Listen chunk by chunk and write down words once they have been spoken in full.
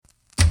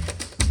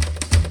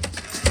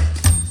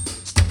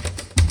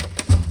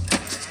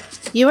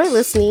You are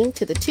listening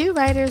to the Two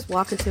Writers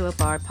Walk Into a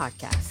Bar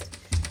podcast.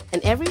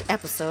 In every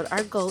episode,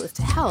 our goal is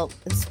to help,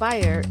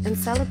 inspire, and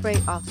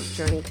celebrate authors'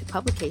 journey to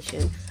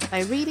publication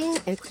by reading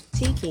and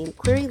critiquing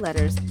query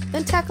letters,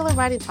 then tackle a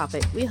writing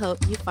topic we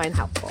hope you find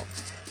helpful.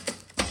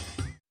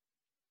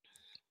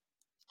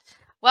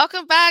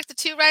 Welcome back to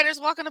Two Writers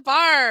Walk in a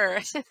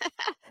Bar.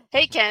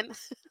 Hey, Ken.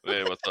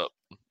 Hey, what's up?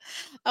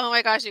 Oh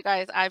my gosh, you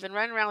guys, I've been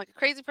running around like a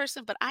crazy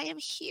person, but I am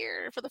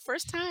here for the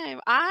first time.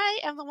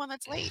 I am the one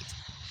that's late.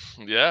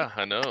 Yeah,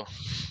 I know.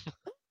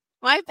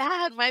 My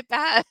bad.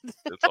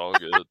 It's all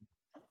good. All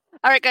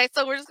right, guys,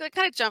 so we're just going to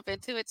kind of jump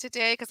into it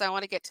today because I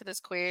want to get to this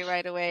query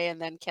right away,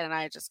 and then Ken and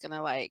I are just going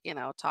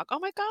to talk. Oh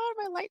my God,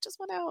 my light just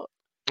went out.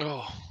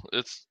 Oh,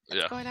 it's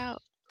going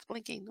out. It's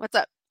blinking. What's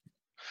up?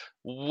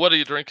 What are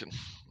you drinking?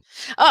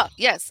 Oh,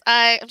 yes,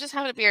 I'm just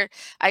having a beer.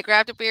 I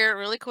grabbed a beer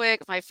really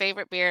quick, my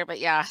favorite beer, but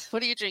yeah,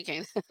 what are you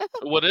drinking?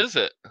 What is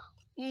it?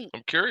 I'm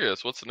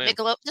curious. What's the name?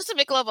 Just a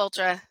Michelob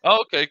Ultra.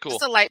 Oh, okay, cool.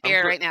 Just a light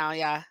beer right now,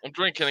 yeah. I'm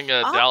drinking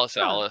a Dallas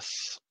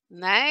Alice.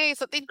 Nice,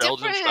 something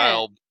Belgian different.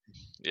 style.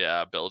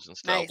 Yeah, Belgian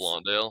style Nice.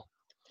 blonde ale.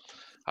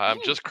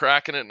 I'm just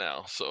cracking it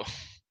now, so.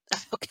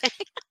 Okay.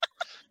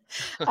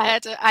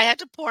 I had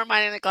to pour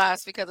mine in a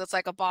glass because it's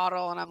like a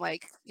bottle, and I'm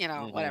like,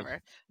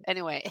 whatever.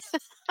 Anyway.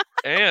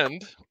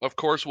 And of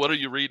course, what are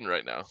you reading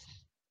right now?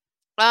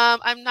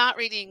 I'm not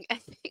reading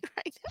anything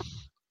right now.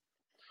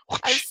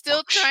 I'm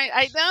still trying.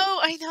 I know.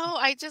 I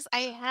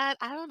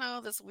don't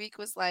know. This week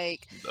was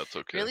like That's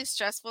okay. Really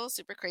stressful,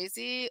 super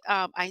crazy.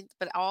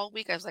 But all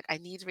week I was like, I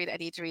need to read.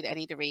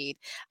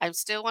 I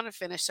still want to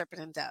finish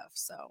Serpent and Dove.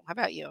 So how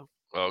about you?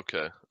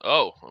 Okay.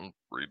 Oh, I'm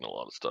reading a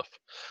lot of stuff.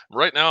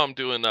 Right now I'm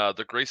doing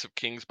The Grace of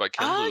Kings by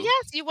Ken Liu.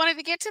 Yes, you wanted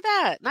to get to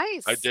that.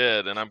 Nice. I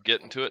did, and I'm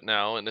getting to it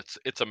now, and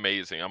it's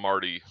amazing. I'm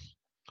already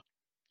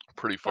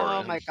pretty far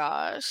in. Oh my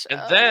gosh.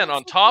 And then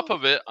on top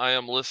of it, I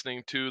am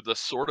listening to The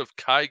Sword of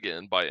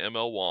Kaigen by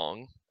M.L.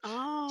 Wong.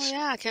 Oh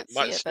yeah, I can't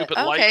My see it. stupid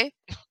But, okay.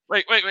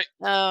 Wait.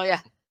 Oh yeah.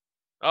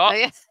 Oh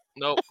yeah.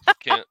 Nope,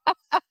 can't.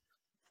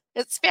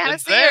 It's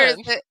fantasy, or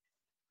is it?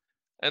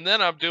 And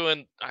then I'm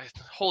doing.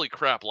 Holy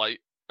crap, Light!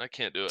 I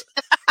can't do it.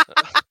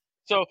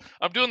 So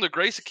I'm doing The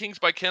Grace of Kings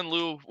by Ken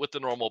Liu with the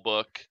normal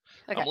book.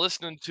 Okay. I'm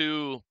listening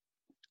to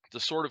The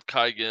Sword of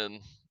Kaigen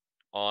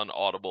on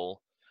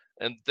Audible,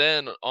 and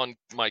then on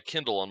my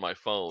Kindle on my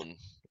phone,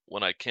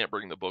 when I can't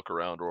bring the book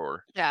around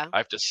or I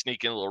have to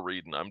sneak in a little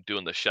reading, I'm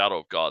doing The Shadow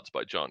of Gods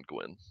by John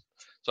Gwynne.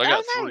 So I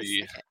got nice.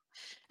 3. Okay.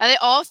 Are they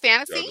all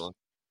fantasy?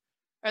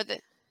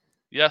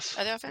 Yes.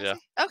 Are they all fantasy?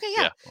 Yeah. Okay,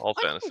 yeah. All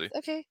fantasy.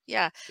 Okay,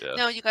 yeah.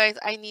 No, you guys,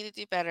 I need to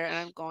do better, and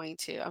I'm going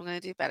to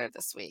do better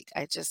this week.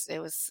 It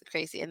was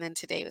crazy, and then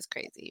today was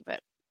crazy,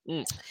 but.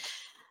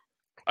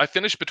 I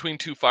finished Between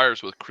Two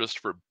Fires with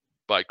Christopher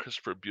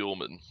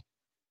Buehlman.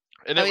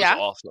 And it was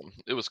awesome.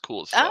 It was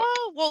cool as fuck.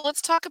 Oh, well,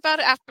 let's talk about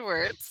it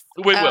afterwards.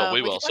 We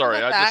will. Sorry,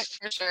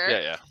 for sure.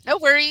 Yeah. No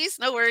worries.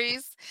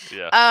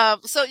 Yeah.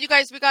 So you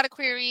guys, we got a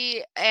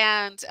query,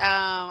 and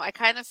I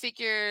kind of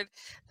figured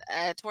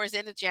towards the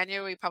end of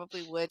January we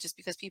probably would, just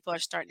because people are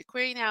starting to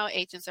query now.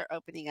 Agents are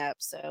opening up,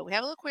 so we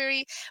have a little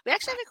query. We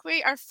actually have a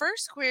query, our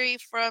first query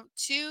from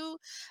 2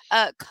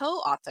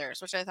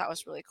 co-authors, which I thought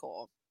was really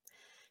cool.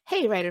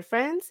 Hey, writer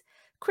friends.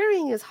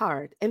 Querying is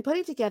hard, and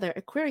putting together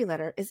a query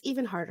letter is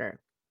even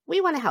harder. We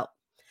want to help.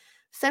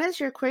 Send us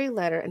your query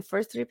letter and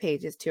first 3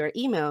 pages to our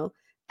email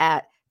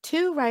at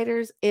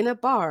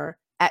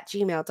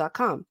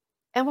twowritersinabar@gmail.com,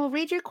 and we'll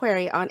read your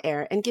query on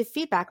air and give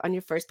feedback on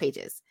your first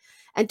pages.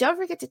 And don't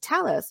forget to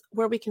tell us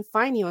where we can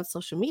find you on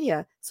social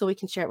media so we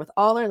can share it with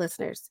all our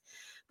listeners.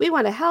 We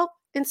want to help,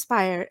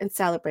 inspire, and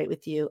celebrate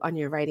with you on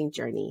your writing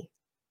journey.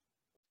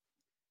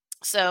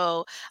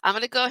 So I'm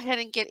going to go ahead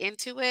and get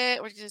into it.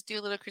 We're going to just do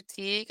a little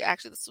critique.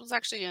 Actually, this was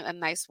actually a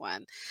nice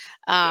one.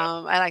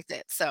 I liked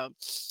it. So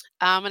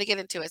I'm going to get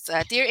into it. So,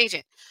 dear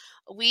agent,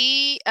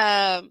 we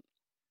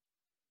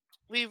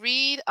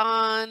read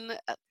on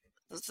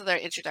this is their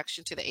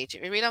introduction to the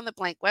agent. We read on the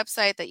blank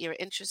website that you're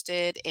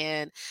interested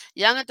in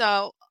young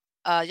adult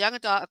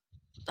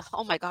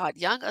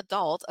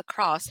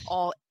across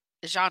all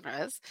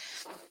genres.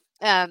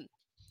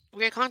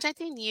 We are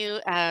contacting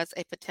you as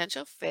a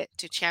potential fit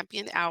to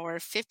champion our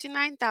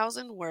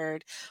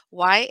 59,000-word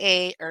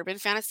YA urban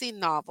fantasy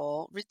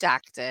novel,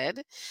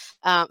 Redacted.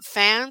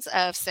 Fans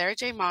of Sarah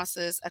J.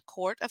 Maas's A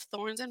Court of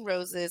Thorns and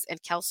Roses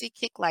and Kelsey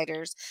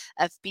Kicklighters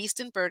of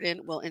Beast and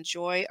Burden will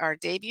enjoy our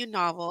debut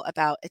novel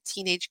about a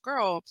teenage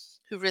girl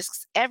who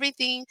risks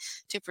everything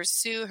to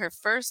pursue her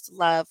first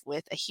love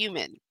with a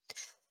human.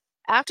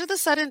 After the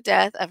sudden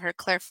death of her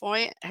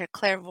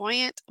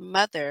clairvoyant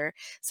mother,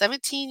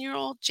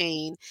 17-year-old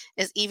Jane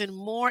is even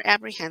more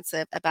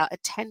apprehensive about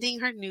attending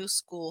her new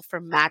school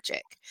for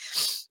magic.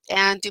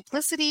 And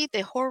Duplicity,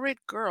 the horrid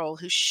girl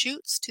who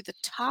shoots to the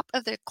top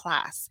of their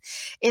class,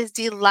 is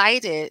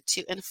delighted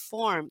to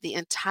inform the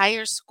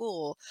entire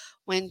school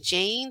when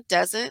Jane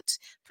doesn't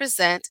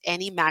present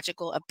any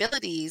magical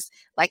abilities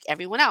like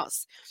everyone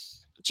else.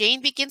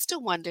 Jane begins to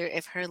wonder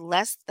if her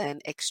less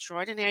than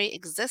extraordinary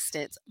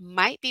existence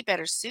might be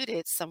better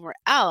suited somewhere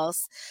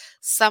else,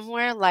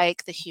 somewhere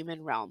like the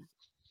human realm.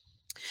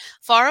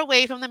 Far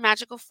away from the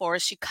magical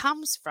forest she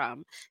comes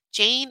from,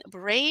 Jane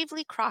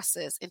bravely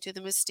crosses into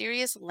the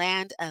mysterious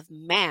land of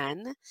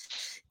man,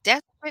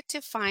 desperate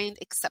to find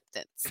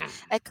acceptance.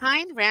 A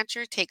kind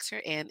rancher takes her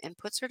in and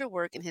puts her to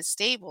work in his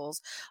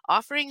stables,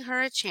 offering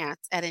her a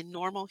chance at a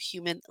normal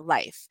human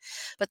life.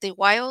 But the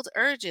wild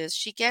urges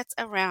she gets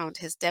around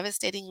his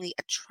devastatingly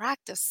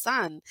attractive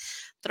son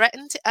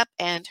threaten to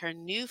upend her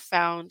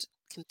newfound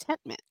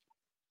contentment,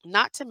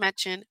 not to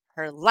mention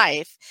her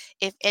life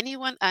if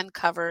anyone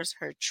uncovers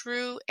her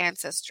true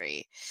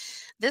ancestry.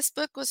 This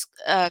book was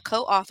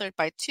co authored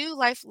by two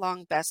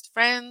lifelong best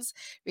friends.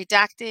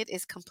 Redacted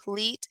is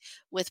complete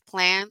with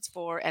plans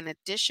for an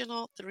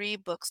additional 3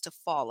 books to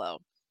follow.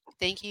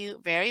 Thank you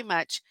very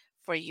much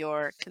for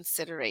your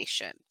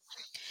consideration.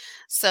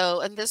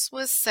 So, and this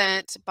was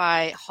sent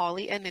by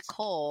Holly and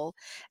Nicole.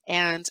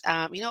 And,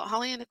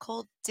 Holly and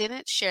Nicole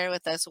didn't share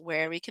with us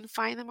where we can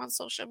find them on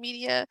social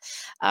media.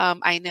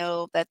 I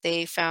know that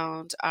they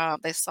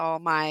saw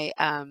my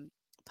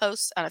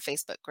post on a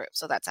Facebook group.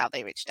 So that's how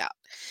they reached out.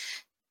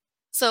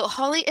 So,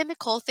 Holly and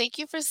Nicole, thank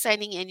you for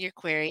sending in your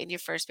query in your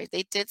first page.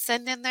 They did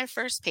send in their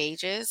first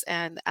pages,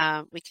 and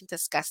we can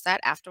discuss that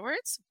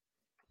afterwards.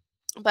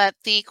 But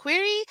the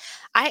query,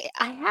 I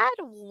had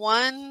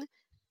one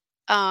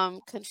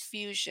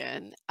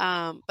confusion.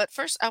 But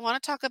first, I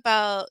want to talk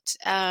about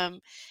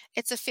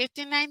it's a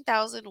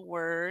 59,000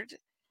 word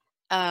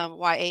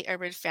YA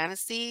urban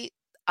fantasy.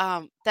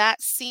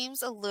 That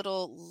seems a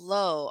little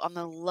low on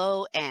the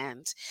low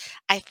end.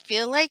 I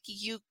feel like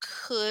you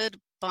could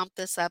bump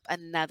this up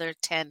another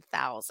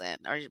 10,000,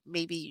 or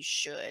maybe you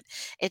should.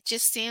 It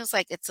just seems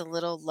like it's a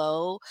little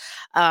low,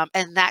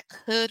 and that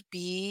could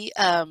be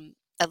a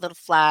little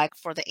flag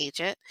for the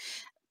agent.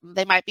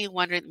 They might be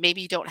wondering,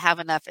 maybe you don't have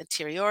enough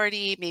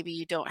interiority, maybe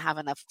you don't have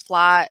enough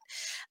plot.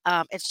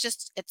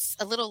 It's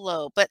a little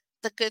low, but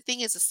the good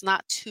thing is it's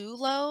not too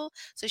low,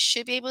 so you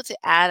should be able to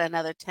add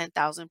another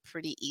 10,000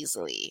 pretty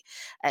easily.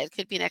 It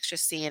could be an extra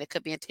scene, it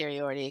could be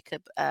interiority, it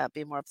could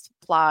be more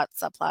plot,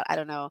 subplot, I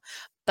don't know.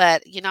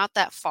 But you're not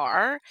that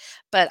far.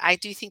 But I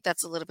do think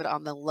that's a little bit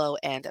on the low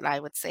end, and I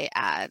would say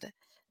add.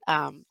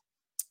 Um,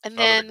 and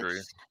I would then,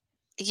 agree.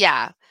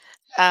 yeah,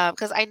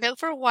 because I know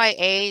for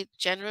YA,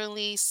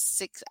 generally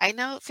I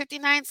know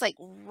 59 is like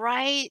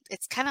right,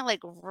 it's kind of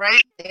like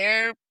right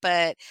there,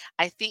 but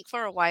I think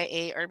for a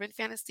YA urban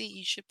fantasy,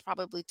 you should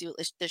probably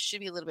there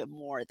should be a little bit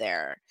more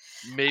there.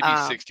 Maybe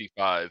Um,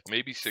 65.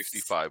 Maybe s-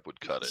 65 would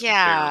cut it, yeah,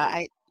 barely.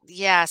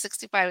 yeah,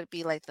 65 would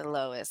be like the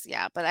lowest,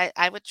 yeah, but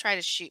I would try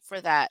to shoot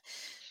for that,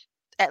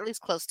 at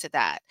least close to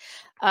that.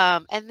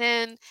 And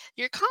then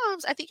your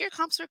comps, I think your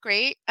comps were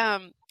great.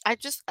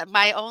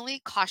 My only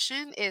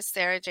caution is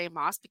Sarah J.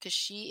 Moss because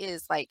she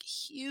is like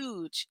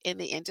huge in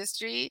the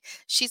industry.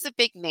 She's a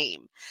big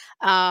name.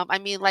 I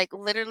mean, like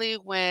literally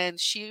when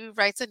she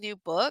writes a new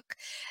book,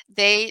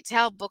 they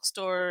tell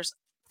bookstores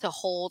to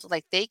hold,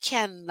 like they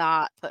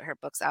cannot put her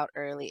books out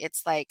early.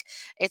 It's like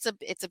it's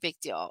a big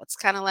deal. It's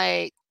kind of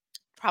like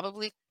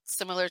probably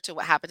similar to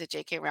what happened to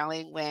J.K.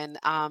 Rowling when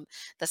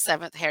the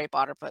seventh Harry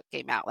Potter book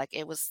came out. Like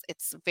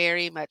it's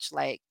very much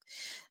like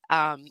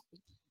um,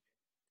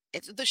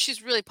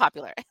 she's really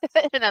popular,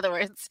 in other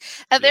words.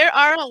 And Yeah. there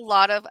are a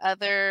lot of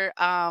other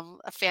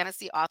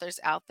fantasy authors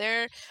out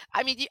there.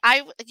 I mean,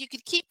 you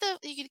could keep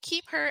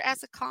her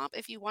as a comp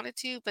if you wanted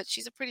to, but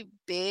she's a pretty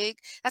big.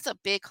 That's a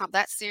big comp.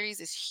 That series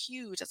is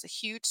huge. That's a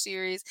huge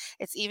series.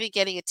 It's even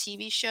getting a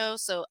TV show,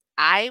 so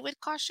I would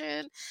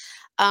caution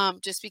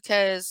just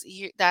because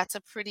that's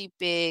a pretty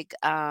big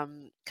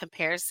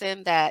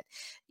comparison that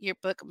your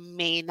book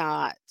may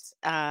not.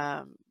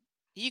 Um,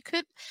 you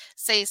could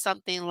say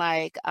something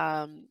like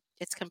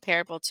it's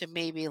comparable to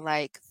maybe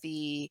like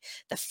the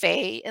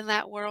Fae in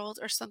that world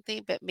or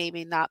something, but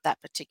maybe not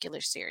that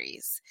particular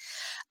series.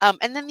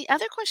 And then the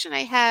other question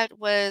I had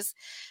was,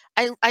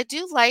 I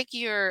do like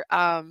your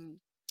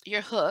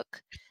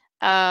hook.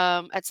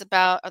 It's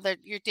about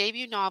your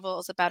debut novel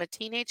is about a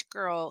teenage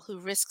girl who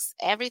risks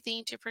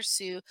everything to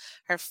pursue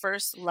her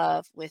first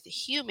love with a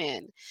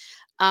human.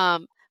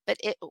 Um, but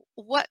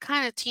what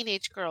kind of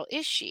teenage girl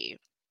is she?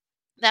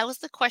 That was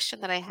the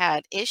question that I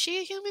had. Is she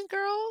a human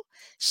girl?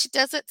 She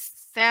doesn't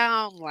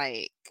sound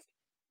like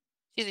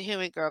she's a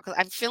human girl because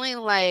I'm feeling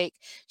like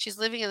she's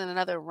living in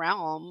another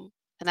realm,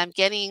 and I'm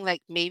getting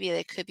like maybe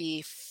it could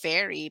be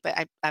fairy, but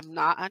I'm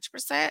not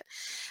 100%.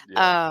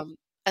 Yeah. Um,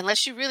 unless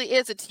she really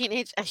is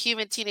a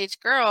human teenage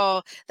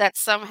girl that's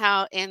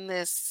somehow in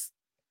this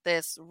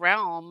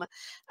realm,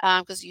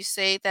 because you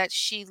say that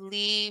she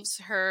leaves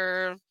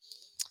her,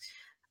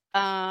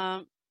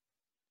 um,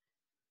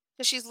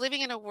 because she's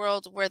living in a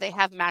world where they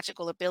have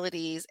magical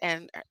abilities,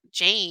 and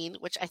Jane,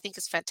 which I think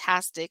is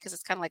fantastic because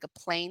it's kind of like a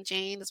plain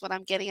Jane, is what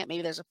I'm getting at.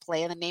 Maybe there's a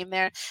play in the name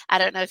there. I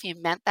don't know if you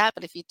meant that,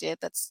 but if you did,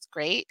 that's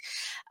great.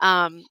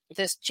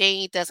 This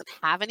Jane doesn't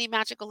have any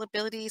magical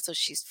abilities, so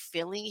she's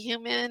feeling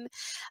human.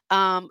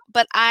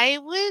 But I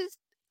would.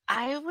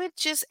 I would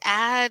just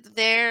add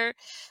there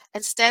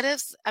instead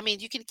of I mean,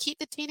 you can keep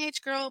the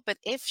teenage girl, but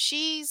if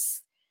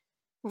she's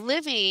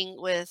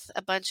living with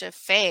a bunch of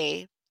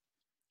fae,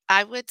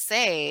 I would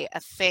say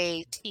a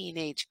fae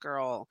teenage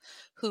girl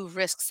who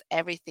risks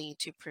everything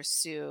to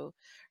pursue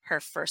her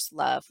first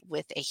love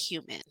with a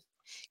human.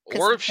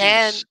 Because Or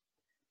then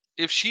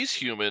if she's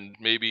human,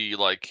 maybe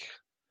like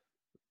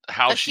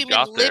how a she human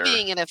got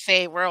there. living in a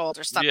fae world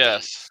or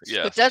something Yes,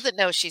 who yes. doesn't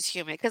know she's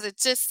human. Because it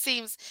just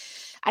seems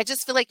I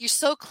just feel like you're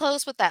so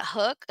close with that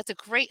hook. It's a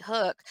great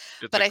hook,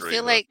 It's but a I great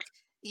feel hook. like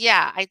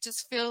yeah, I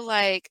just feel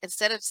like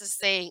instead of just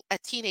saying a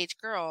teenage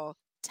girl,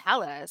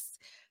 tell us,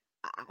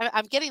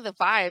 I'm getting the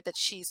vibe that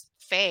she's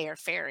fae or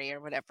fairy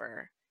or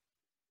whatever.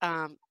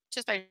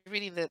 Just by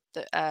reading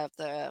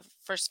the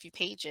first few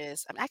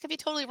pages. I mean, I could be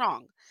totally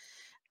wrong.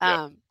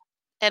 Yep. Um,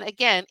 and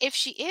again, if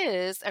she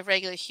is a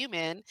regular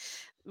human,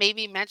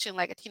 maybe mention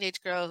like a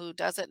teenage girl who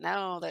doesn't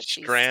know that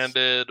she's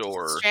Stranded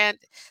or strand,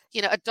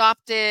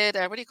 adopted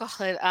or what do you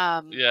call it?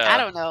 I yeah,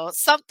 don't know,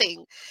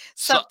 something,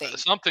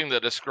 something. something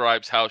that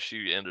describes how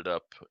she ended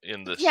up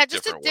in this Yeah,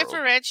 just to different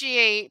world.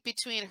 differentiate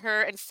between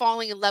her and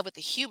falling in love with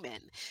a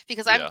human,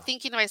 because I'm Yeah.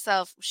 thinking to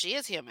myself, she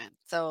is human.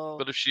 So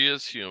But if she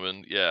is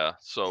human, yeah.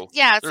 So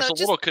yeah, there's so a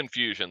little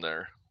confusion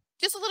there.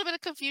 just a little bit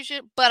of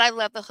confusion, but I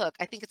love the hook.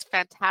 I think it's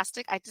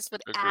fantastic. I just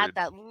would add Agreed.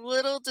 that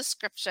little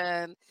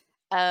description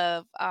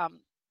of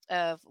um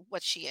of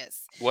what she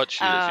is. What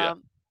she is, yeah.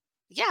 Um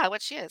yeah,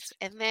 what she is.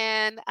 And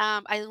then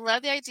I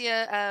love the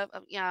idea of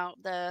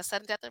the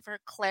sudden death of her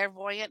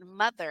clairvoyant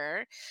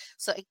mother.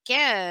 So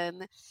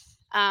again,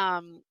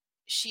 um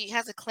she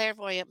has a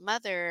clairvoyant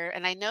mother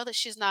and I know that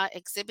she's not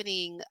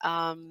exhibiting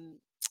um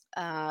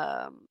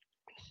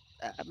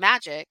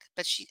magic,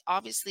 but she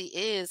obviously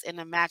is in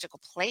a magical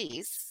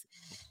place.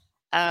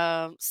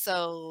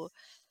 So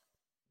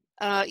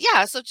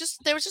yeah, so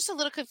just there was just a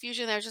little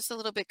confusion. I was just a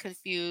little bit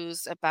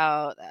confused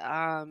about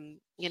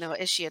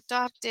is she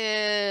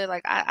adopted?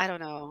 Like I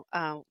don't know.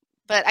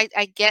 But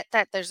I get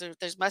that there's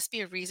must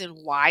be a reason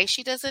why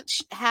she doesn't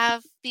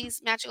have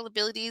these magical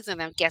abilities,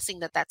 and I'm guessing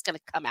that that's going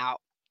to come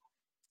out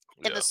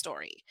in the Yeah.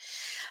 story.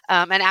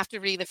 And after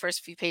reading the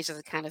first few pages,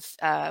 I kind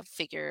of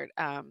figured.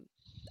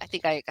 I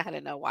think I kind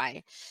of know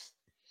why.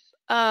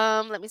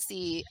 Let me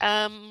see.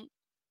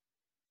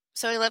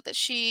 So I love that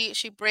she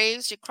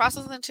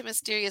crosses into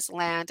mysterious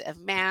land of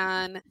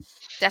man,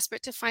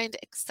 desperate to find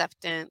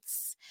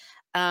acceptance.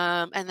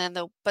 And then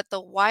the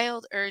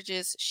wild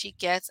urges she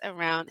gets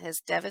around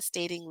his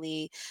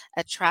devastatingly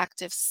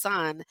attractive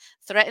son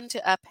threaten to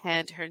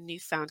upend her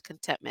newfound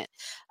contentment.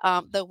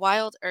 The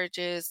wild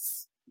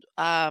urges.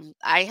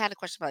 I had a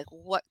question about like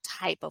what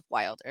type of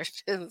wild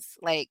urges,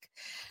 like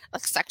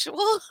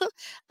sexual,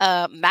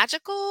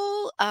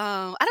 magical.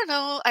 I don't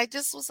know. I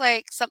just was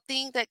like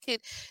something that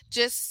could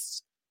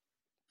just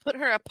put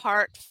her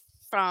apart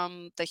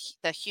from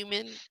the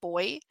human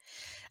boy.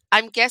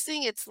 I'm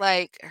guessing it's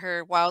like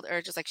her wild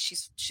urges, like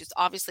she's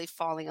obviously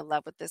falling in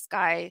love with this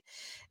guy,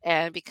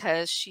 and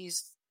because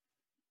she's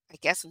I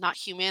guess not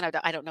human.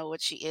 I don't know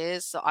what she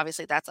is, so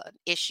obviously that's an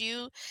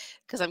issue.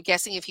 Because I'm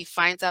guessing if he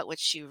finds out what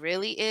she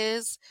really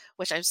is,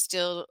 which I'm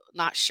still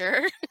not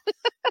sure,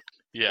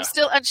 I'm Yeah.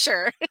 still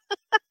unsure.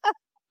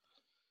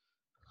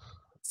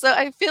 So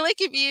I feel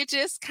like if you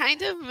just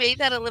kind of made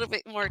that a little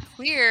bit more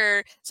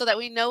clear so that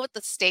we know what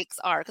the stakes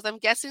are, because I'm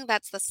guessing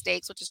that's the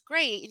stakes, which is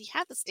great, and you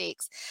have the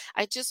stakes.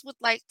 I just would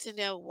like to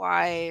know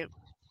why.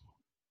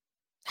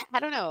 I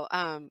don't know.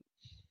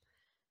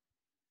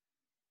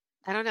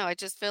 I don't know. I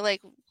just feel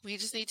like we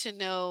just need to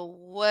know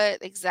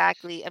what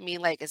exactly. I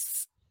mean, like,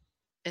 is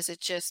it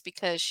just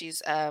because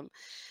she's well,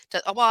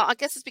 I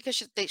guess it's because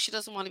she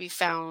doesn't want to be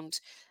found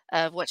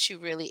of what she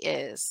really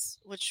is,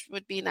 which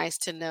would be nice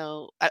to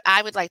know.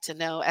 I would like to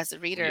know as a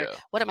reader, Yeah.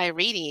 what am I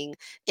reading?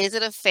 Is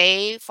it a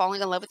fae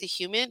falling in love with a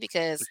human?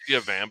 Is Because she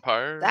a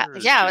vampire? that Or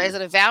is yeah, she is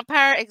it a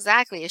vampire?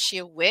 Exactly. Is she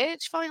a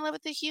witch falling in love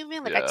with a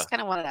human? Like I yeah. just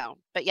kind of want to know.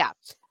 But yeah.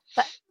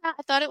 But yeah,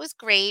 I thought it was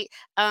great.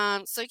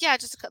 So yeah,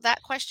 just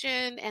that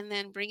question, and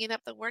then bringing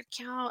up the word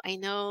count. I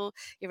know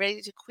you're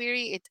ready to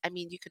query it. I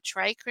mean, you could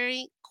try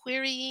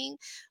querying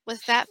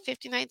with that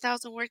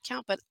 59,000 word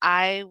count, but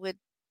I would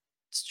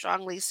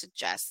strongly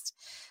suggest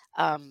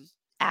um,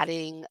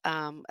 adding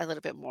a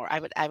little bit more. I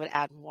would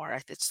add more.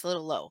 It's a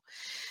little low.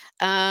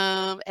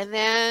 And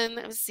then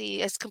let me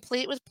see. It's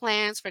complete with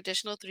plans for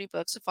additional 3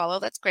 books to follow.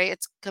 That's great.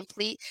 It's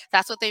complete.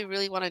 That's what they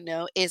really want to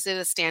know. Is it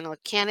a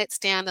standalone? Can it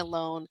stand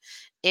alone?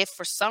 If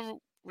for some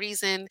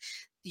reason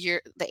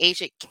the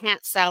agent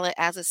can't sell it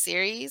as a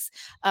series,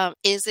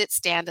 is it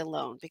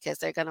standalone? Because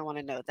they're going to want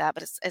to know that.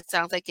 But it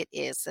sounds like it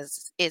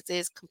is. It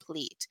is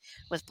complete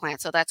with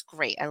plans. So that's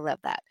great. I love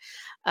that.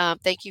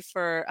 Thank you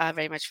for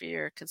very much for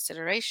your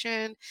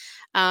consideration.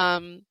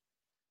 Um,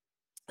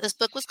 this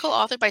book was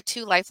co-authored by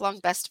 2 lifelong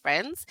best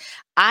friends.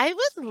 I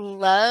would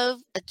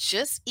love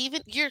just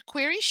even your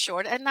query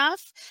short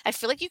enough. I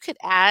feel like you could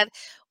add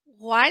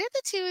Why did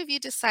the two of you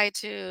decide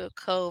to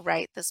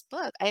co-write this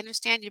book? I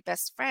understand you're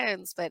best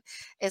friends, but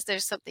is there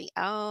something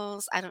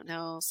else? I don't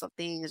know,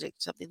 something is it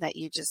something that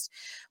you just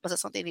was it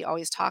something you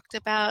always talked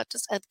about?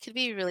 Just it could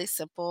be really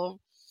simple.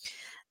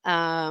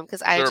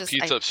 Because Is I there a just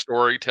piece I of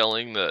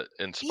storytelling that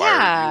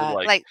inspired you? yeah,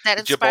 Like, like that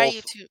did you inspire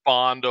you both to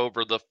bond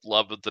over the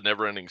love of the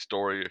never-ending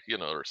story,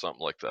 or something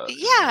like that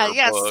in yeah, your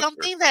yeah, book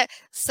or something that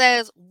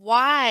says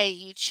why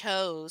you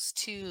chose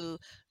to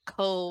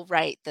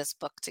co-write this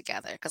book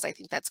together, because I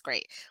think that's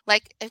great.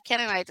 Like, if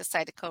Ken and I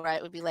decide to co-write,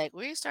 it would be like,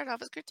 we started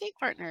off as critique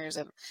partners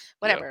and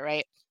yeah, whatever,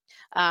 right?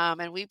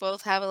 And we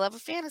both have a love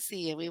of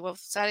fantasy, and we both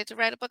decided to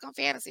write a book on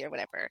fantasy or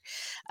whatever.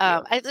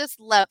 yeah, I just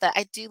love that.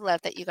 I do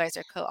love that you guys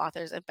are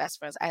co-authors and best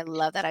friends. I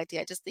love that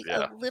idea. I just think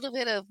a yeah. little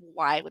bit of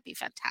why would be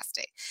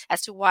fantastic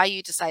as to why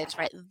you decided to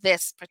write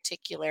this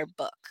particular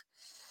book.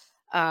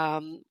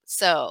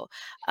 So,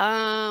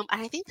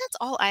 I think that's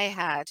all I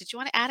had. Did you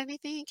want to add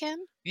anything,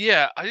 Ken?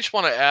 Yeah, I just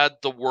wanna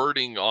add the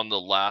wording on the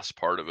last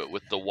part of it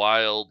with the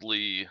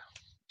wildly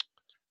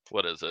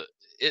what is it?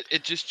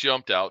 It just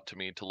jumped out to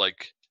me to,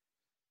 like,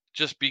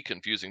 just be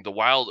confusing. The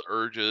wild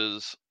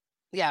urges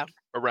Yeah,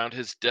 around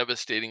his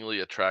devastatingly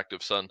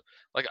attractive son.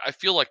 Like, I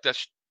feel like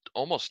that's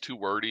almost too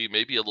wordy,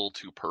 maybe a little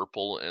too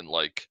purple, and,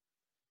 like,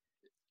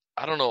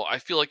 I don't know, I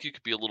feel like you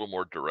could be a little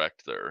more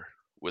direct there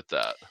with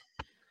that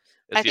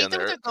at I the think end that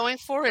what there. they're going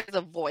for is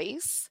the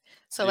voice.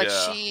 So, like,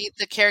 Yeah.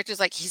 the character's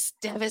like, he's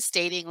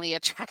devastatingly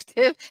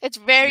attractive. It's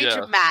very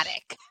Yes.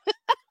 dramatic.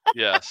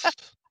 Yes.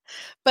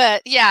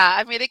 But yeah,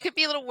 I mean, it could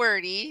be a little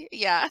wordy.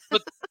 Yeah.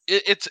 But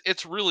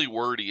it's really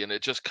wordy, and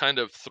it just kind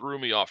of threw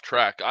me off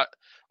track.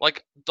 The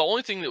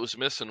only thing that was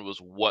missing was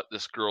what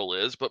this girl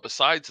is, but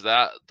besides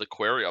that, the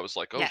query, I was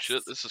like, "Oh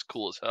shit, Yes. this is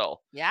cool as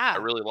hell. I Yeah.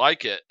 really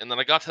like it." And then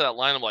I got to that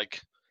line, I'm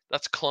like,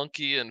 "That's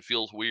clunky and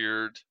feels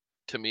weird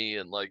to me,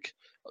 and like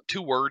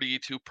too wordy,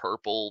 too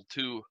purple,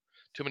 too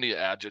many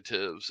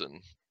adjectives."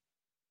 And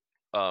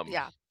um,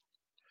 Yeah.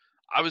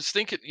 I was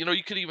thinking,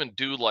 you could even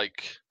do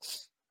like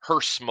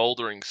her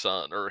smoldering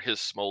son or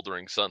his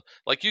smoldering son.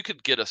 Like you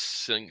could get a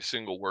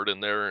single word in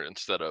there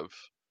instead of.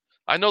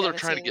 I know they're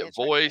trying to Devastatingly get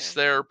voice attractive.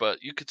 Yeah. there,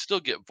 but you could still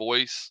get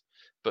voice,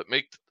 but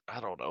I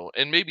don't know,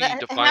 and But maybe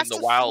it define has the to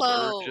wild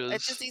flow.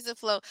 It just urges. needs to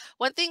flow.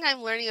 One thing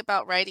I'm learning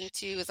about writing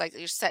too is like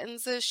your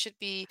sentences should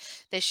be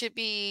they should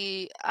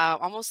be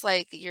almost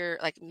like you're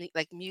like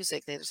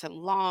music. There's some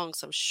long,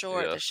 some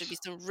short. There should be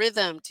Yes, some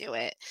rhythm to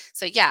it.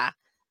 So yeah,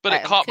 but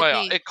it caught could my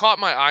be it caught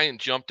my eye and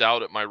jumped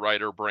out at my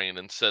writer brain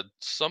and said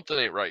something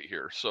ain't right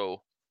here.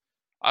 So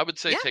I would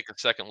say yeah, take a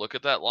second look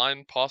at that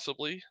line,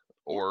 possibly,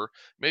 yeah, or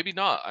maybe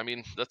not. I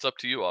mean, that's up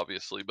to you,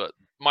 obviously. But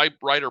my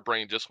writer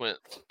brain just went,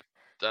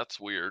 "That's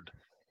weird."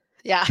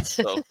 yeah.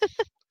 So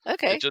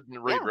it Okay,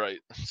 didn't read yeah.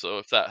 right. So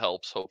if that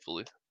helps,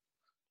 hopefully.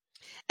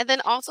 And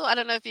then also, I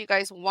don't know if you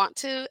guys want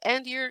to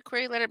end your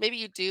query letter. Maybe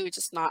you do,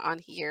 just not on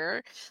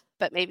here.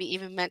 But maybe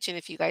even mention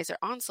if you guys are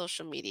on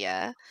social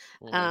media,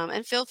 Hmm.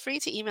 and feel free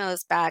to email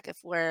us back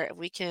if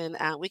we can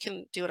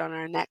do it on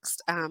our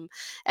next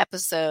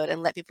episode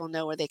and let people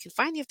know where they can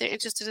find you if they're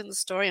interested in the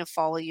story and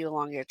follow you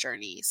along your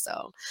journey.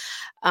 So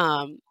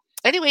um,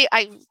 anyway,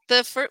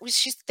 they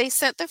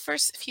sent the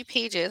first few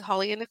pages.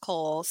 Holly and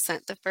Nicole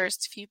sent the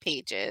first few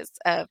pages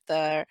of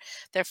their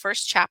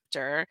first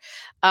chapter.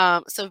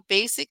 So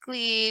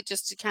basically,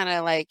 just to kind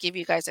of like give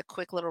you guys a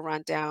quick little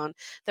rundown,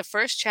 the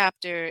first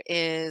chapter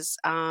is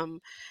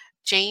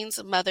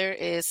Jane's mother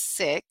is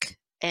sick,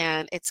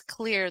 and it's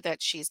clear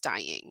that she's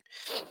dying.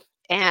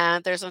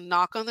 And there's a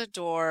knock on the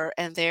door,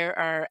 and there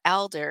are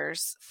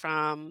elders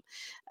from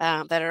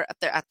that are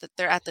they're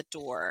at the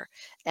door,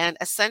 and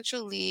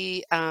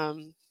essentially,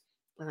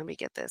 let me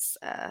get this.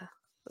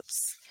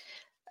 Oops.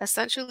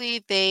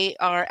 Essentially, they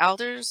are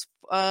elders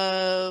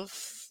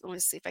of. Let me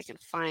see if I can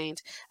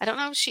find. I don't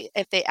know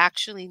if they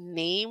actually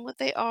name what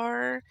they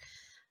are.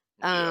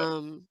 Yeah,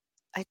 Um,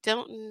 I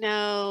don't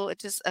know. It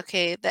just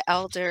okay. The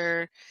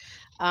elder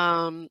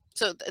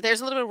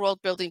there's a little bit of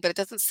world building, but it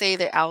doesn't say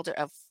the elder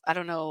of I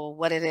don't know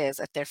what it is,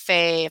 if they're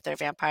fae, if they're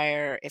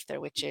vampire, if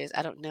they're witches,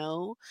 I don't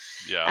know.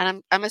 yeah,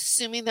 And I'm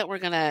assuming that we're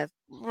gonna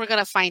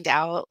find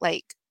out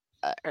like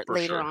for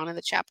later sure. on in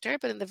the chapter,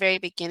 but in the very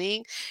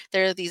beginning,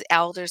 there are these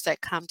elders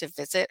that come to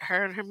visit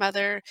her and her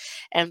mother,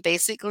 and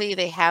basically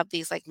they have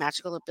these like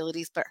magical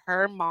abilities. But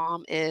her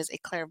mom is a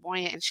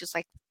clairvoyant, and she's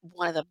like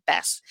one of the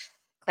best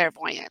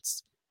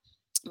clairvoyants.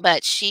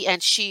 But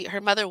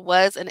her mother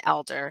was an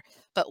elder,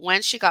 but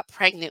when she got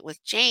pregnant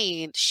with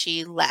Jane,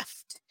 she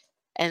left.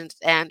 And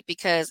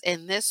because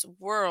in this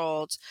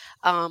world,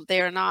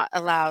 they are not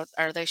allowed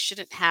or they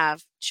shouldn't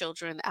have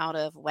children out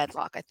of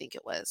wedlock, I think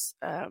it was.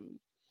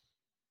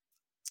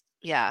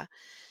 Yeah.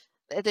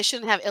 They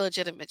shouldn't have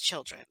illegitimate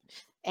children.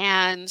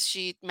 And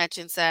she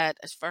mentions that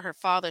as for her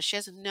father, she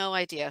has no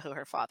idea who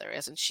her father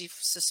is, and she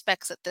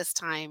suspects at this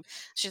time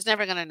she's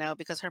never gonna know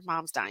because her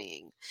mom's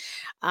dying.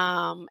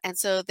 And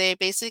so they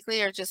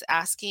basically are just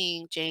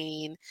asking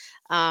Jane,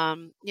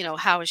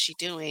 how is she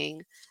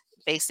doing,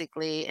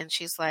 basically. And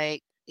she's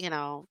like,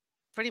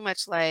 pretty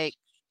much like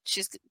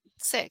she's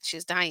sick,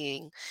 she's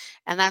dying,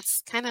 and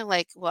that's kind of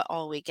like what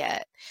all we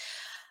get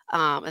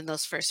in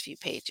those first few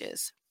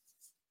pages.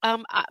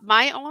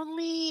 My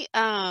only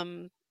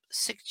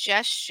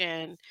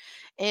suggestion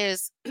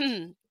is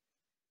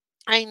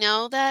I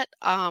know that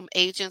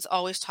agents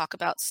always talk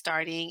about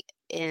starting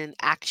in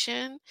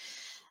action.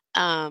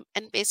 And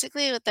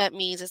basically, what that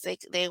means is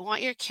they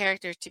want your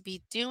character to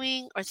be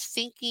doing or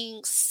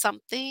thinking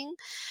something,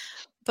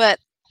 but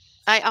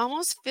I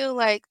almost feel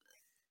like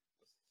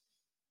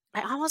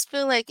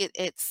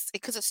it's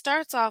because it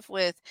starts off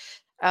with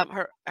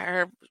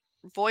her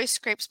voice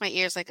scrapes my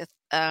ears like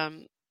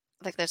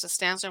there's a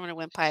sandstorm in a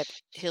windpipe.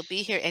 He'll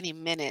be here any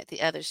minute.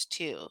 The others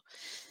too.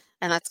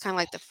 And that's kinda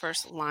like the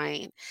first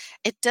line.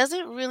 It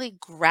doesn't really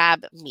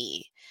grab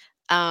me.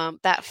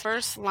 That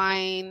first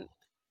line,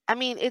 I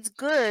mean, it's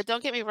good,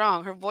 don't get me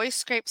wrong. Her voice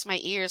scrapes my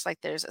ears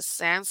like there's a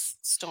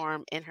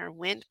sandstorm in her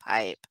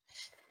windpipe.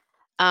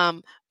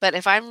 Um, but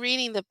if I'm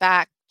reading the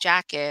back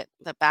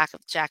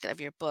of jacket of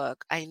your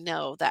book, I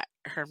know that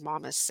her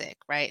mom is sick,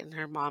 right? And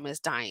her mom is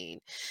dying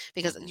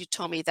because Mhm. you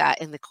told me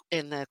that in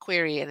the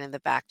query and in the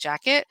back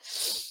jacket.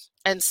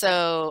 And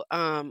so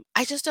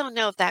I just don't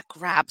know if that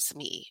grabs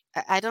me.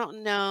 I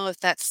don't know if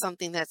that's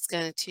something that's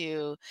going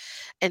to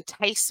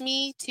entice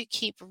me to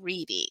keep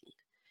reading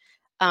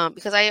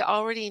because I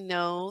already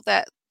know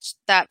that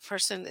that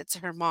person, it's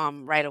her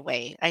mom right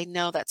away. I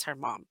know that's her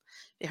mom.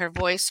 Her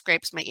voice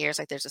scrapes my ears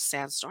like there's a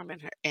sandstorm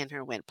in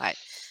her windpipe.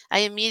 I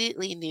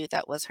immediately knew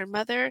that was her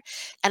mother,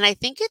 and I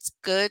think it's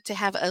good to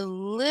have a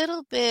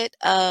little bit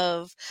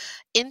of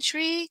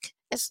intrigue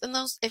in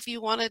those. If you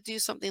want to do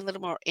something a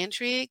little more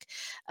intrigue,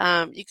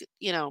 you could,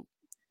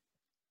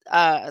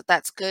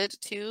 that's good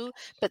too.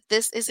 But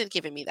this isn't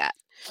giving me that.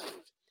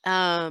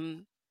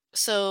 Um,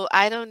 so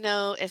I don't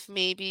know if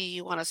maybe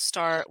you want to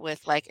start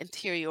with like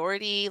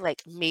interiority,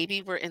 like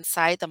maybe we're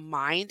inside the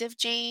mind of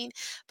Jane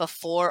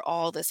before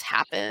all this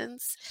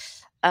happens.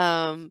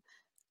 Um,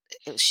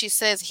 she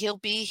says he'll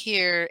be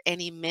here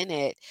any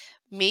minute.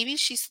 Maybe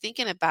she's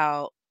thinking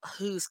about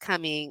who's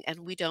coming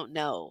and we don't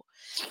know.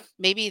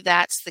 Maybe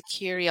that's the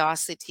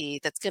curiosity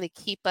that's going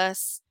to keep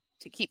us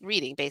to keep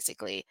reading,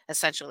 basically,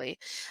 essentially.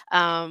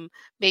 Um,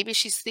 Maybe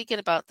she's thinking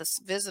about the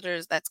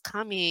visitors that's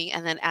coming,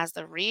 and then as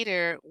the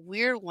reader,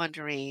 we're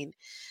wondering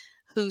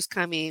who's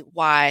coming,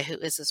 why, who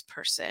is this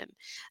person.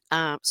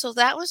 So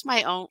that was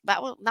my own.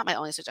 That was not my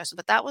only suggestion,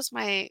 but that was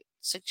my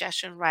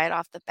suggestion right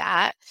off the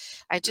bat.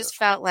 I Yeah. just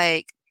felt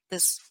like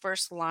this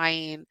first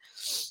line,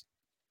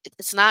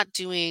 it's not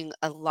doing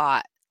a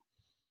lot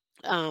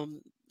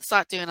it's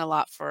not doing a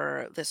lot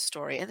for this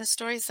story, and the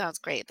story sounds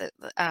great.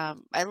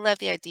 I love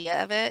the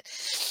idea of it.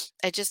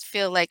 I just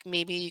feel like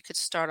maybe you could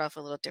start off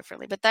a little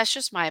differently, but that's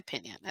just my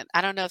opinion. And I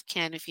don't know if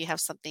Ken, if you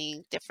have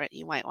something different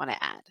you might want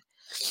to add.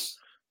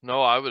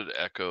 No, I would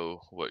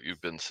echo what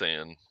you've been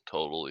saying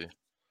totally.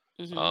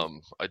 Hmm.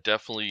 I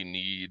definitely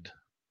need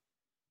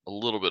a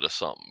little bit of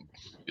something,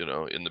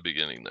 in the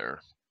beginning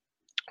there.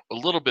 A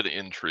little bit of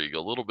intrigue,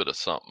 a little bit of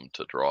something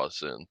to draw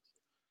us in.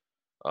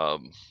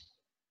 Um,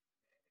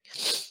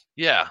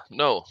 yeah,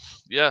 no,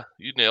 yeah,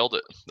 you nailed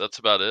it. That's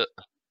about it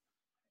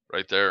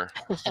right there.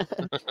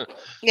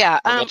 Yeah,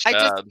 Not much I to just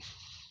add.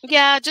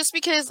 yeah, just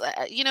because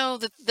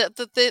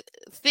the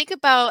think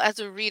about as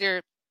a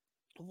reader.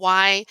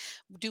 Why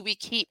do we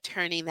keep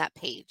turning that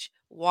page?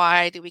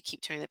 Why do we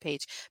keep turning the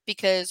page?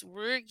 Because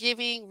we're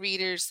giving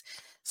readers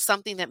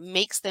something that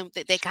makes them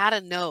that they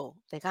gotta know.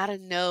 They gotta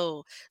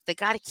know. They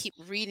gotta keep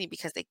reading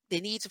because they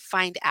need to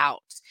find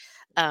out.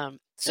 Well,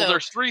 So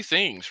there's three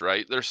things,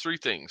 right? There's three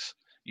things.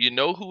 You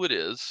know who it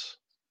is.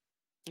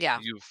 yeah,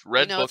 You've you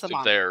read know it's books a of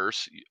mom.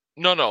 theirs.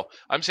 No, no,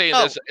 I'm saying Oh,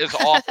 as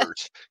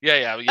authors. Yeah,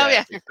 yeah, oh yeah,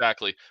 yeah.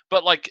 exactly.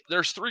 But like,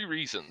 there's three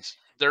reasons.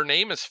 Their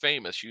name is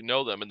famous. You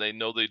know them, and they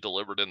know they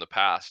delivered in the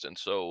past, and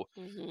so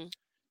Hmm.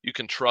 you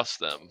can trust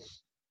them.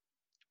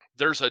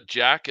 There's a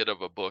jacket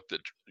of a book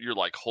that you're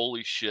like,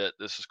 holy shit,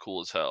 this is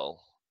cool as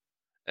hell.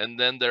 And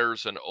then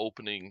there's an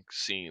opening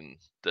scene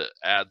that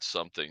adds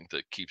something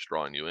that keeps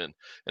drawing you in.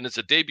 And as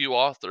a debut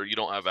author, you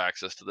don't have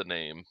access to the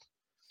name.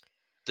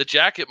 The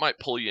jacket might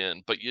pull you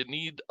in, but you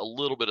need a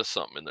little bit of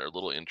something in there, a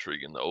little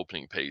intrigue in the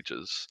opening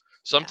pages,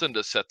 Yeah, something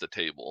to set the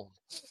table.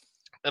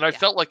 And I yeah,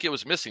 felt like it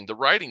was missing. The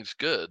writing's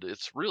good.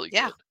 It's really yeah.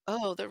 good.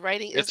 Oh, the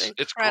writing is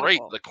It's great.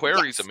 incredible. The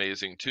query's Yes,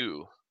 amazing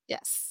too.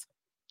 yes.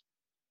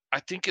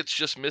 I think it's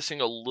just missing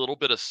a little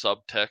bit of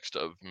subtext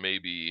of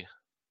maybe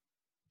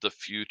the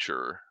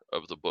future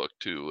of the book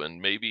too,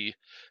 and maybe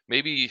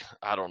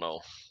I don't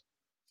know,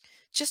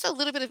 Just a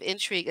little bit of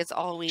intrigue is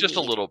all we just a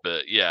need. little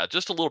bit. Yeah,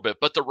 just a little bit.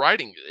 But the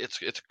writing,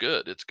 it's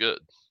good. It's good.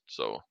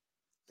 So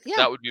Yeah,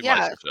 that would be my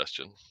yeah.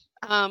 suggestion.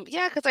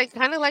 Yeah, because I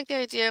kind of like the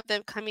idea of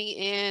them coming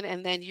in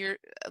and then you're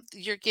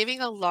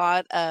giving a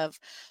lot of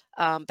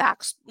not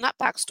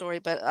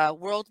backstory, but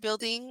world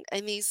building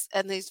in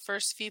these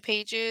first few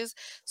pages.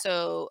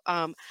 So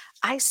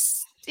I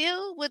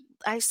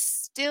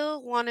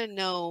still want to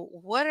know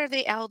what are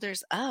the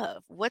elders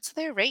of? What's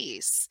their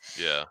race?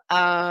 Yeah.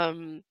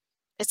 Um,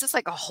 is this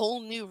like a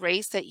whole new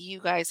race that you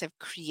guys have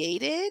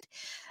created?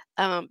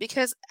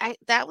 Because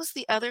that was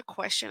the other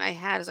question I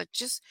had is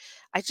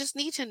I just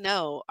need to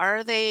know,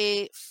 are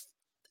they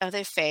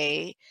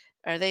fae?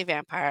 Are they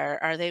vampire?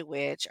 Are they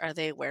witch? Are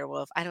they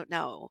werewolf? I don't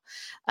know.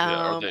 Yeah,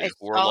 are they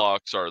It's all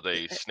warlocks? Are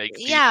they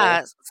snake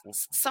yeah, people?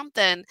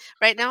 something.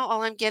 Right now,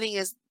 all I'm getting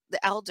is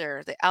the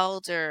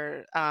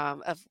elder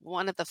of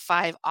one of the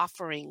 5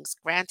 offerings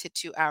granted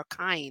to our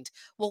kind.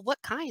 Well,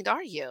 what kind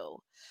are you?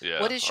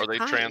 What Yeah, is are your they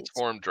kind?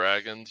 transformed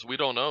dragons? We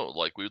don't know,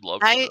 like, we'd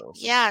love to I know.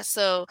 yeah,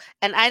 so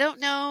and I don't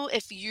know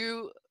if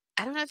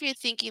you're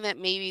thinking that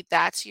maybe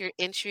that's your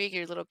intrigue,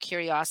 your little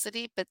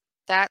curiosity, but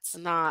that's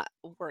not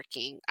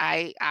working.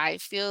 I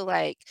feel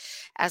like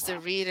as a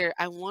reader,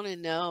 I wanna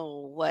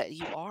know what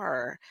you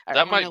are, or I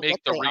That wanna might know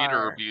what make the they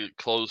reader are. be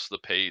close the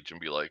page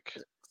and be like,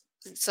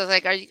 So,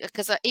 like, are you?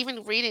 Because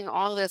even reading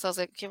all of this, I was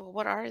like, "Okay, well,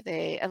 what are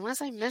they?"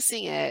 Unless I'm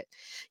missing it.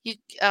 You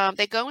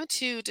they go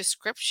into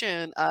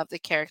description of the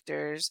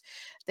characters.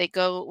 They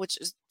go which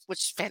is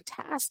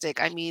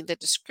fantastic. I mean, the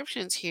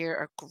descriptions here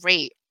are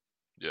great.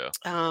 yeah,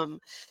 Um,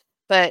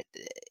 but,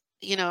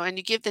 and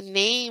you give the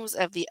names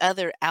of the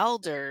other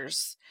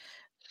elders,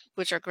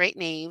 which are great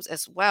names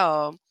as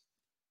well.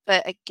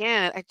 But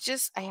again,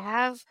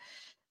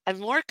 I'm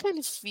more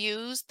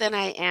confused than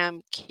I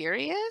am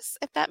curious,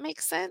 if that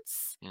makes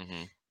sense.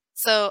 mhm,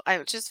 So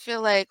I just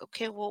feel like,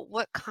 okay, well,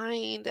 what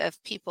kind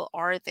of people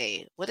are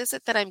they? What is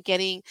it that I'm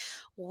getting?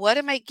 What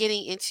am I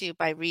getting into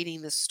by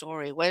reading this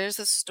story? What is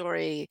this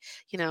story?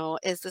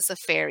 Is this a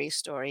fairy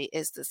story?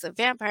 Is this a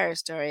vampire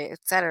story,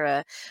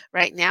 etc.?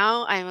 Right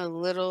now, I'm a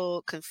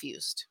little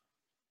confused.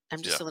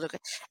 I'm just yeah, a little,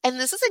 and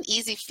this is an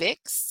easy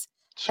fix.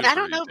 And I super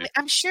don't know, easy.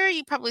 I'm sure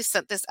you probably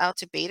sent this out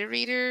to beta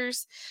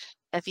readers.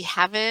 If you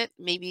haven't,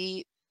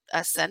 maybe,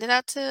 send it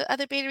out to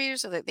other beta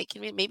readers so that they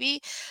can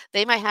maybe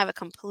they might have a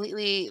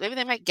completely maybe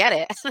they might get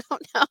it. I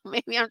don't know.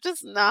 Maybe I'm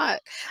just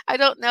not I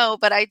don't know,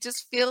 but I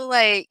just feel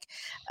like,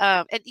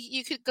 and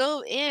you could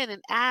go in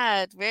and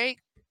add very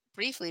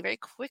briefly, very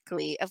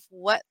quickly of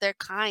what their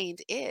kind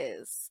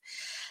is.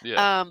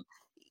 Yeah,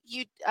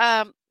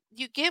 Um,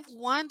 you give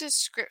one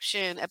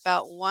description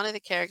about one of the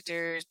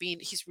characters being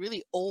he's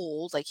really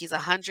old, like he's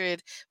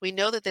 100. We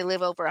know that they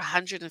live over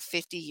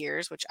 150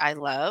 years, which I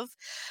love.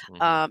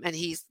 mhm, And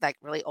he's like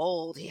really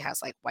old. He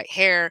has like white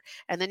hair.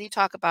 And then you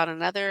talk about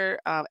another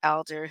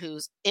elder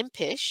who's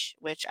impish,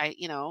 which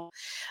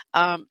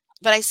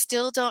but I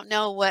still don't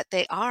know what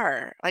they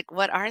are. Like,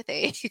 what are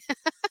they?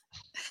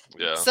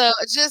 yeah. So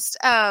just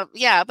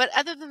yeah, but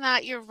other than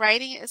that, your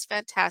writing is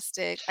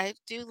fantastic. I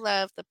do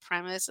love the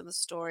premise and the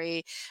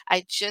story.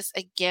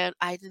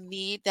 I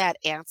need that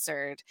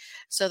answered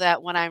so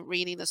that when I'm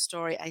reading the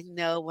story, I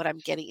know what I'm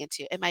getting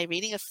into. Am I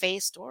reading a Fae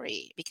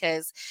story?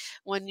 Because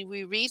when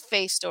we read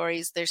Fae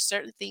stories, there's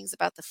certain things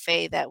about the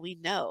Fae that we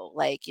know,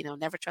 like,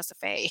 never trust a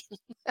Fae.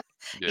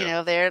 Yeah,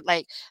 They're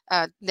like,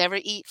 never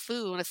eat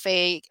food when a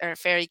Fae or a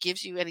fairy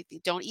gives you anything.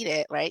 Don't eat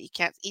it, right? You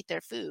can't eat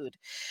their food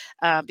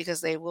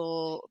because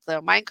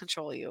they'll mind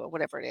control you or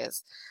whatever it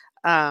is.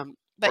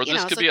 or But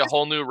this could so be a just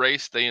whole new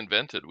race they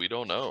invented, we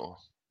don't know.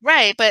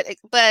 right, but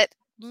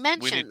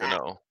We need mention to that.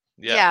 know.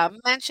 Yeah, Yeah,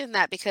 mention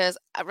that because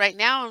right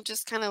now I'm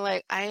just kind of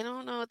like I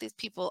don't know what these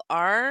people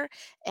are,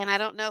 and I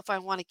don't know if I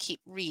want to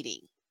keep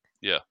reading.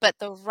 yeah, But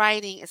the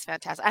writing is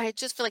fantastic. I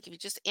just feel like if you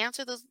just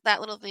answer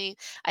that little thing,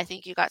 I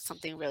think you got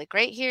something really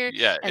great here.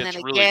 yeah, And then it's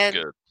really again,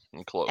 good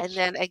and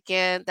close.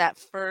 that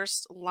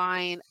first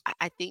line,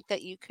 I think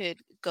that you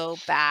could go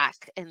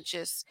back and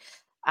just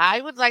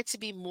I would like to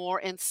be more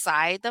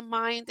inside the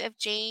mind of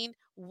Jane.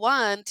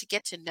 One, to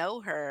get to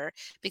know her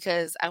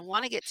because I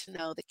want to get to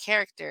know the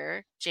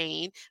character,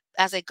 Jane,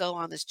 as I go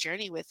on this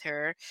journey with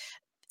her.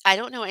 I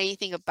don't know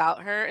anything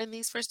about her in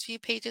these first few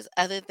pages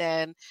other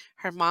than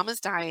her mom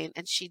is dying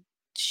and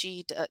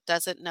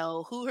doesn't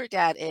know who her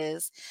dad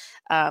is,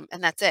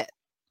 and that's it.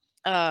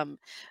 Um,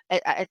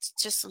 it's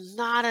just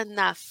not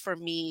enough for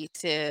me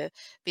to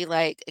be,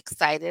 like,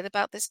 excited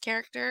about this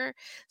character.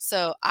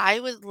 So I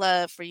would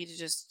love for you to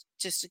just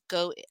to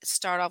go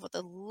start off with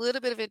a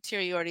little bit of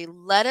interiority.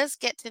 Let us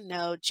get to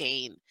know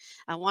Jane.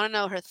 I wanna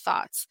know her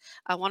thoughts.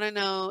 I wanna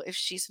know if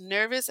she's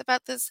nervous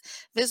about this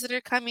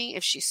visitor coming,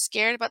 if she's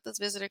scared about this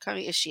visitor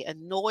coming, is she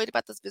annoyed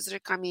about this visitor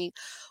coming?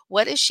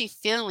 What is she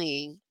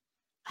feeling?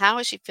 How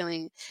is she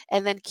feeling?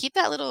 And then keep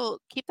that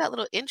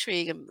little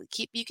intrigue and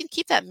you can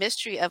keep that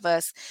mystery of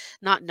us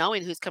not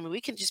knowing who's coming.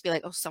 We can just be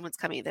like, "Oh, someone's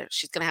coming there.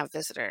 She's gonna have a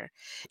visitor."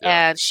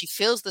 Yeah. And she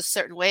feels this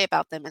certain way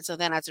about them. And so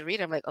then as a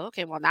reader, I'm like,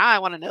 "Okay, well now I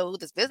want to know who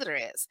this visitor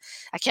is.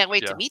 I can't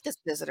wait to Yeah. meet this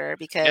visitor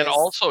And because."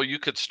 also you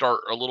could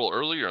start a little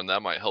earlier and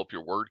that might help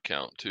your word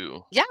count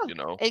too, Yeah, you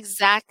know?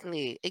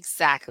 exactly,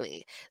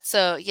 exactly.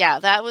 So yeah,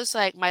 that was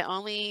like my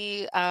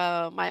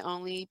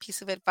only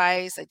piece of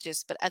advice.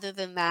 But other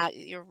than that,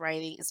 your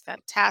writing is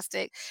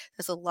fantastic.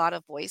 There's a lot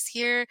of voice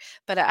here,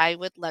 but I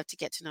would love to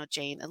get to know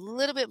Jane a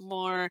little bit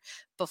more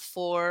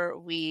before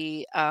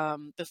we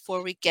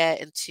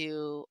get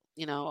into,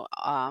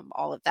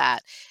 all of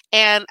that.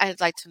 And I'd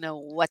like to know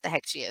what the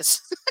heck she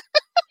is.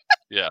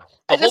 Yeah.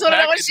 I The just whole want to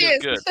know what package she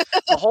is is. good.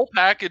 The whole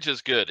package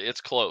is good. It's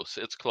close.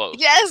 It's close.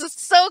 Yes,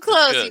 it's so It's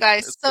close, you good.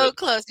 guys. It's So good.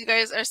 close. You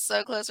guys are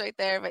so close right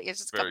there, but it's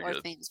just a couple Very more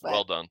good. things. But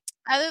Well done.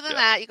 other than Yeah.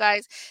 that, you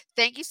guys,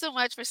 thank you so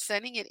much for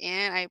sending it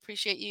in. I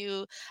appreciate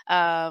you,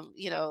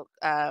 you know,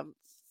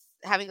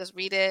 having us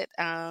read it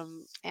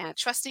and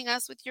trusting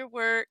us with your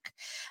work.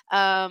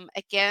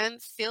 Again,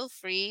 feel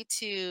free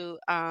to,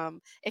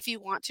 if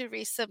you want to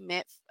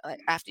resubmit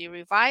after you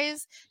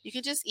revise, you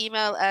can just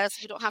email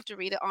us. We don't have to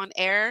read it on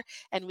air,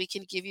 and we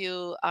can give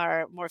you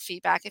our more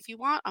feedback if you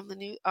want on the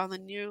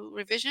new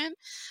revision.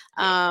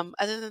 Yeah.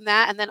 Other than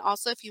that, and then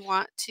also if you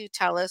want to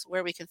tell us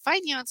where we can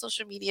find you on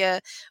social media,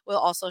 we'll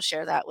also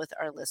share that with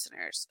our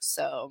listeners.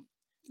 So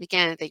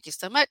again, thank you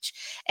so much.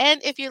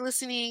 And if you're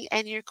listening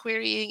and you're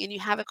querying and you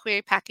have a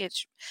query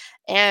package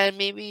and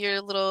maybe you're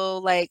a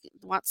little like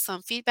want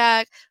some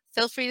feedback,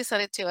 feel free to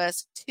send it to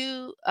us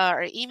to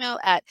our email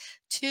at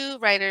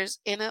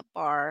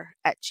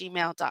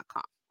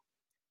twowriterinabar@gmail.com.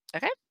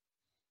 Okay.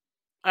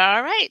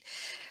 All right.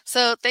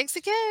 So thanks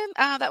again.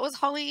 That was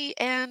Holly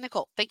and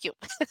Nicole. Thank you.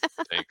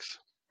 Thanks.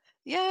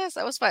 Yes,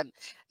 that was fun.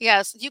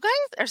 Yes, you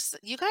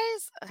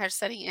guys are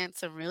sending in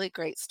some really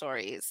great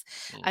stories.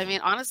 I Mhm.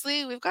 mean,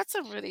 honestly, we've got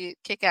some really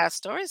kick-ass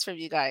stories from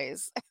you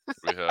guys.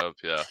 We have,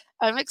 yeah.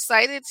 I'm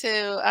excited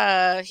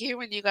to hear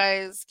when you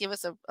guys give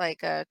us a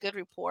good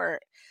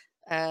report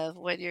of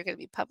when you're going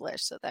to be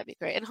published. So that'd be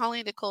great. And Holly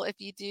and Nicole, if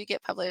you do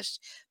get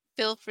published,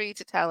 feel free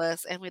to tell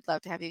us, and we'd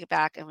love to have you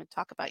back and we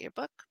talk about your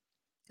book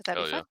because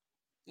that'd be Hell fun.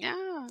 yeah.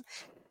 Yeah.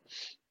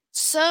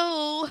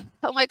 So,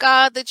 oh my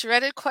God, the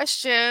dreaded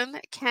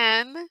question,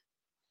 Ken.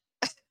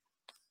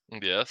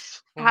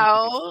 Yes.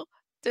 How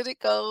did it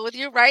go with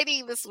your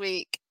writing this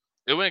week?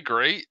 It went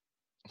great.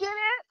 Did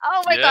it?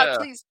 Oh my God, Yeah.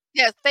 please.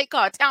 Yes, thank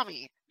God. Tell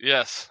me.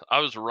 Yes. I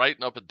was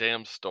writing up a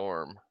damn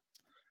storm.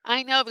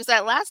 I know because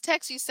that last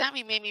text you sent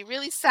me made me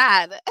really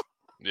sad.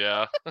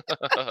 Yeah.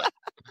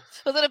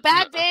 Was it a No,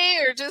 bad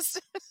day or just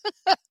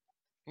it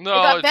no,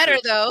 got better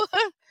it's though?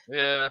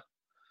 yeah.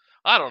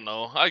 I don't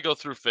know. I go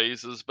through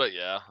phases, but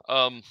yeah.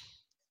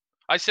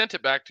 I sent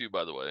it back to you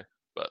by the way,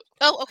 but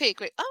Oh, okay,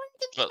 great. Oh, I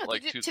didn't but email. Did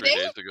like you 2 3 today?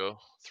 days ago,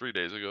 3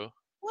 days ago.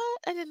 What?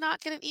 I did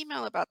not get an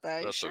email about that. Are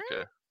you That's sure?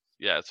 okay.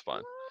 Yeah, it's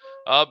fine.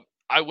 What?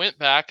 I went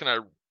back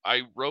and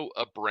I wrote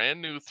a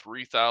brand new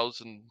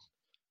 3,000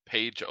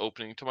 page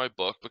opening to my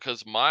book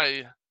because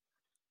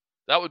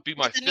that would be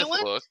my Like the new fifth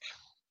one? book.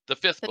 The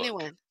fifth The new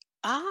book. one.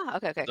 Ah,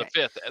 okay, okay, The okay.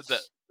 fifth,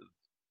 the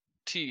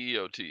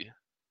TEOT.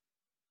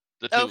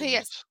 The Okay,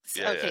 yes. tombs.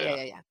 Yeah, yeah, Okay, yeah,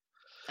 yeah. yeah,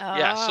 yeah.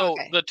 Yeah, Oh, so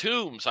okay. the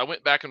tombs, I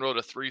went back and wrote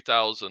a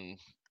 3,000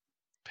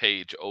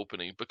 page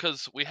opening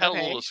because we had a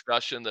little Okay.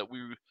 discussion that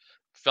we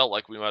felt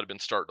like we might have been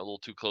starting a little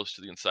too close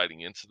to the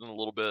inciting incident a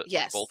little bit, both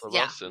Yes. of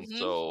Yeah. us. And Mhm.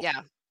 so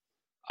Yeah.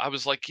 I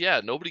was like,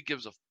 yeah, nobody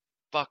gives a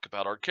fuck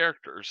about our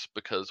characters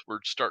because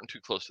we're starting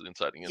too close to the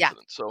inciting Yeah.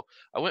 incident. So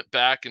I went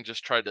back and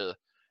just tried to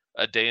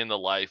a day in the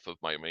life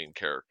of my main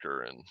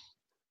character and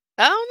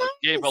Oh,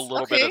 gave a nice.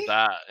 little bit of Okay.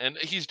 that. And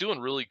he's doing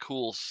really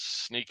cool,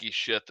 sneaky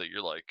shit that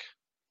you're like,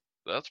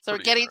 that's So we're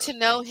pretty getting to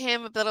know interesting.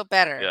 him a little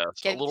better. Yes,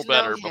 a Getting little to know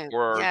better him.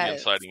 before the Yes.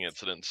 inciting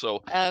incident. So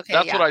Okay,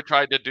 that's what yeah. I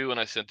tried to do, and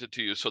I sent it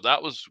to you. So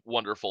that was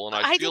wonderful. And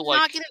I I did feel not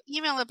like, get an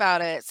email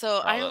about it.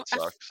 So oh, that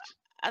sucks.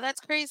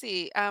 that's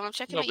crazy. I'm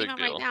checking No my big email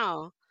right deal.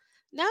 now.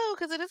 No,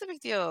 because it is a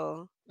big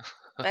deal.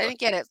 But I didn't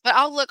get it. But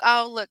I'll look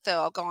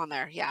though. I'll go on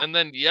there. Yeah. And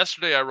then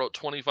yesterday I wrote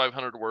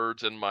 2,500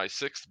 words in my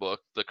sixth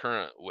book, The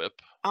Current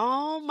Whip.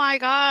 Oh my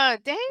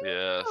God. Damn.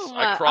 Yes, I Oh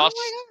my crossed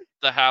God.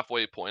 the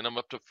halfway point. I'm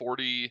up to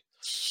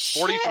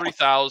Shit.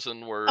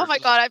 43,000 Oh my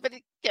words. God. I better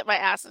get my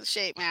ass in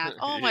shape, man.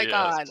 Oh my Yes.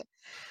 God.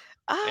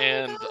 Oh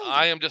And my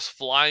I God. am just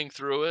flying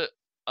through it.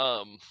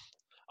 Um,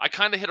 I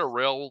kind of hit a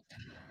railroad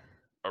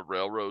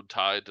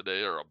tie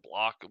today or a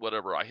block,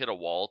 whatever. I hit a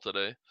wall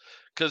today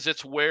because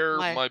it's where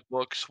Why? my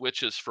book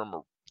switches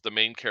from the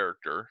main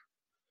character.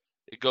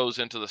 It goes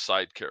into the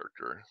side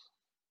character,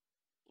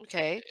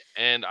 Okay.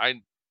 and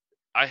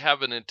I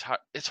have an entire.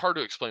 It's hard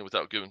to explain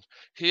without giving.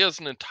 He has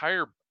an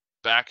entire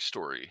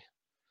backstory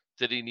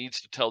that he needs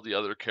to tell the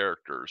other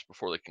characters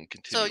before they can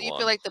So continue you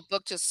feel on. like the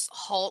book just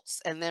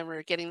halts and then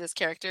we're getting this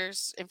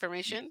character's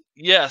information?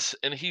 Yes,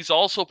 and he's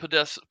also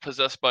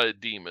possessed by a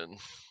demon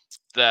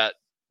that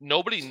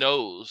nobody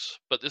knows,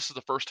 but this is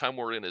the first time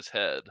we're in his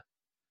head.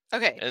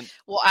 Okay. And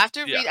Well,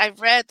 after yeah, I've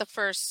read the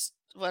first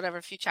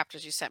whatever few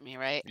chapters you sent me,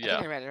 right? I think yeah,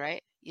 I read it,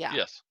 right? Yeah.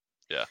 yes,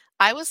 yeah,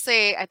 I would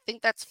say I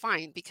think that's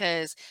fine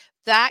because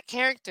that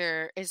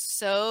character is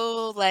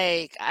so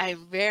like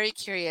I'm very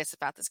curious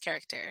about this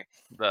character.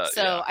 yeah,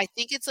 So I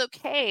think it's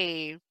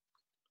okay,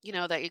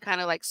 that you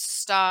kind of like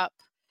stop.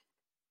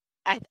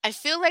 I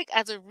feel like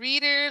as a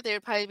reader, they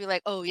would probably be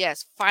like, "Oh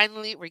yes,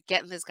 finally we're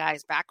getting this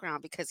guy's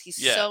background because he's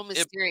yeah. so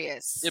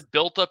mysterious." It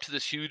built up to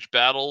this huge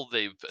battle.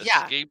 They've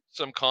Yeah. escaped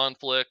some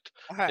conflict.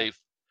 Okay. They've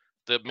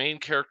the main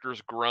character's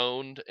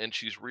groaned, and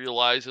she's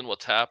realizing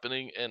what's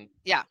happening, and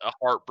Yeah. a Okay.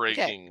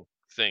 heartbreaking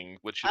thing,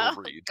 which you'll Oh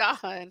read,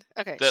 God.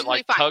 Okay. that She's gonna be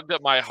like fine. tugged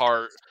at my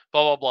heart.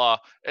 Blah blah blah.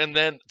 And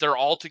then they're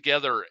all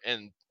together,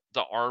 and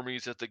the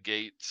army's at the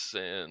gates,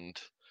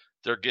 and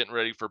they're getting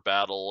ready for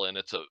battle, and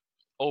it's a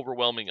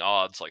overwhelming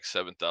odds, like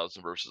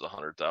 7,000 versus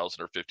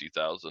 100,000 or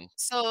 50,000.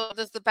 So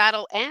does the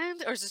battle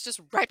end, or is this just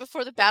right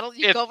before the battle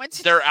you It go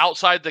into? they're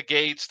outside the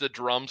gates, the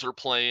drums are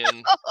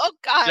playing. Oh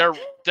God.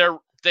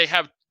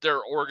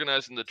 They're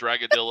organizing the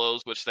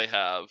Dragadillos,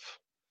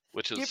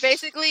 which You're is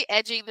basically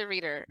edging the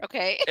reader,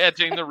 okay?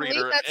 edging the I believe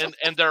reader, that's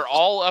and they're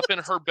all up in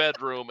her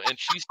bedroom, and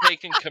she's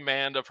taking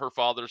command of her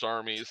father's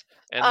armies,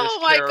 and this Oh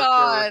my character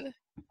God.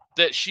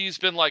 that she's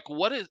been like,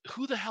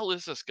 who the hell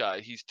is this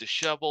guy? He's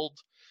disheveled.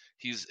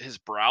 His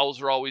brows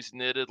are always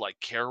knitted, like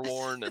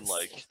careworn,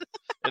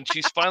 and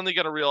she's finally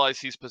gonna realize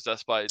he's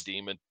possessed by a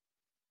demon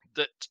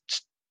that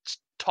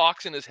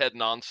talks in his head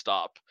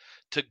nonstop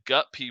to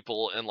gut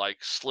people and like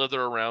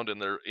slither around in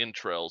their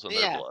entrails and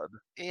their Yeah. blood.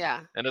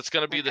 Yeah. And it's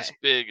gonna be this Okay.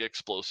 big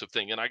explosive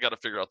thing, and I got to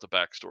figure out the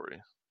backstory.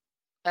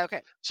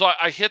 Okay. So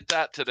I hit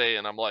that today,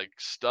 and I'm like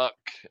stuck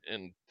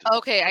and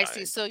Okay, I see.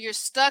 dying. So you're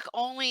stuck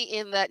only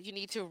in that you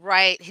need to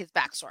write his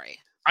backstory.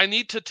 I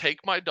need to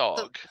take my So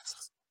dog,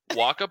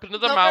 walk up into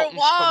the go for a mountains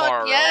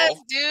walk. Yes,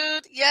 tomorrow,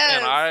 dude. and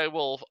Yes. I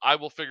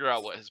will figure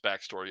out what his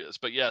backstory is.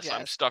 But yes,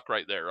 I'm Yes. stuck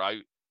right there.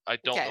 I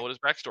don't know Okay. what his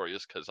backstory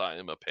is because I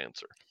am a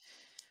pantser.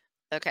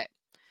 Okay.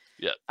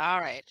 Yeah. All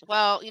right.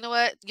 Well, you know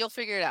what? You'll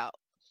figure it out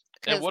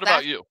And because what about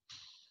that's you?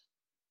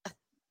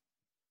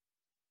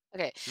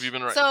 okay. Have you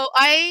been writing? So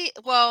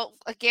well,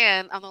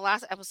 again, on the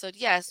last episode,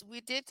 yes,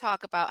 we did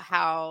talk about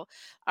how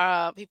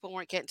people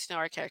weren't getting to know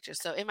our characters.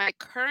 So in my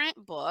current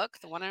book,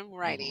 the one I'm Mm-hmm.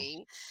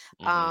 writing,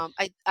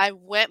 Mm-hmm. I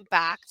went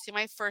back to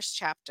my first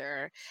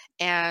chapter,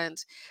 and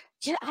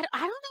yeah, I don't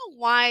know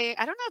why.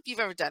 I don't know if you've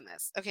ever done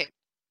this. Okay,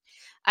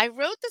 I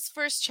wrote this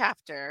first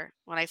chapter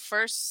when I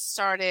first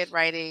started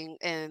writing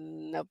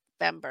in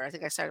November. I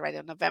think I started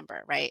writing in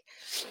November, right?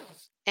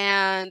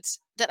 And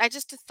then I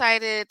just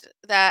decided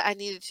that I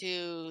needed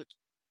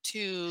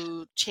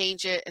to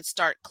change it and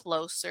start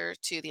closer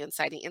to the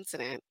inciting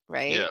incident,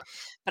 right? Yeah.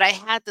 But I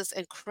had this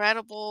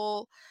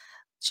incredible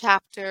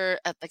chapter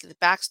of like the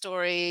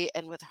backstory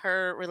and with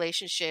her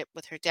relationship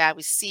with her dad.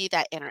 We see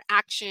that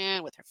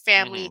interaction with her Mm-hmm.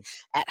 family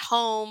at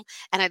home.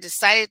 And I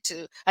decided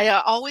I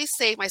always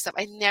say myself,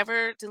 I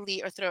never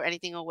delete or throw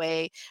anything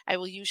away. I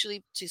will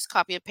usually just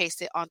copy and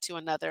paste it onto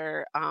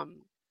another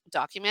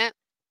document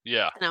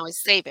Yeah. and I always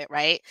save it,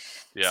 right?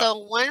 Yeah. So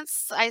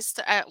once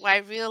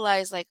I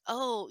realized like,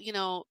 oh,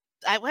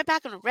 I went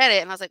back and read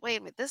it and I was like, wait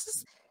a minute,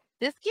 this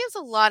gives a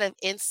lot of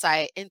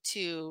insight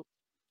into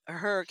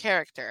her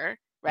character,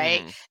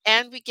 right? Mm-hmm.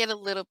 And we get a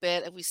little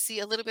bit and we see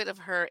a little bit of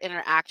her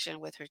interaction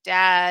with her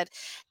dad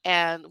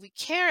and we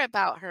care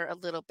about her a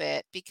little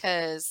bit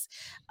because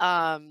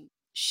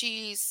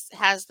she's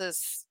has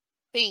this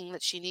thing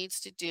that she needs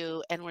to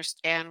do and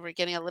we're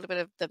getting a little bit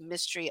of the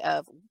mystery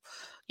of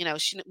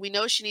we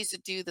know she needs to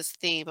do this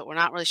thing but we're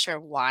not really sure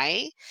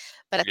why,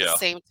 but at the Yeah.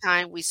 same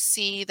time we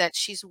see that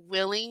she's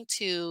willing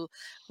to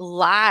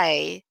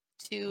lie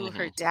to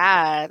her Mm-hmm.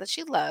 dad that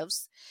she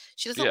loves.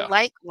 She doesn't Yeah.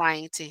 like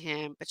lying to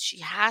him, but she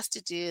has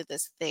to do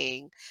this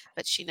thing,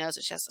 but she knows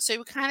that she has to. So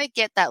we kind of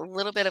get that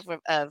little bit of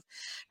her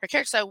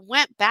character. So I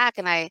went back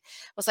and I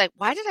was like,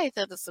 why did I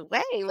throw this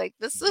away? Like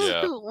this is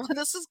Yeah.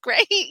 this is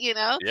great,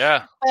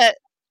 Yeah.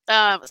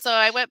 But so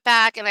I went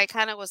back and I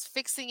kind of was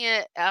fixing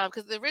it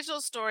because the original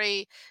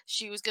story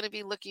she was going to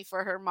be looking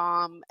for her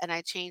mom, and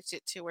I changed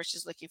it to where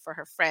she's looking for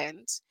her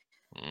friend.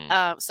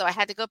 Mm. So I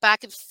had to go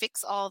back and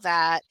fix all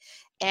that,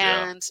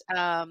 Yeah.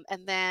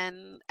 and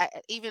then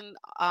even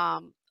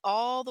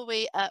all the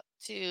way up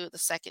to the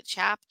second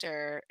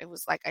chapter, it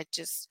was like I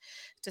just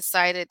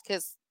decided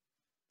because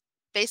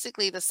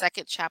basically the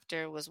second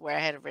chapter was where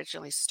I had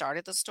originally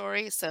started the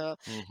story. So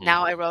Mm-hmm.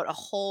 now I wrote a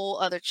whole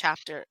other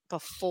chapter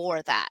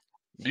before that.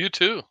 You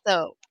too.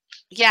 So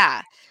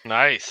yeah.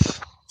 Nice.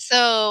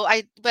 So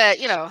but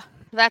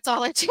that's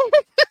all I did.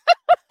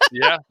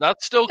 Yeah,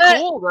 that's still But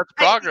cool. That's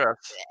I progress.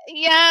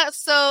 Yeah,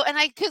 so and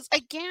because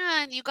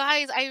again, you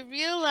guys, I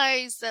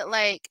realized that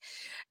like,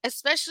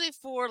 especially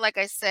for like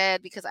I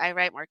said, because I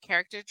write more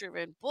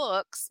character-driven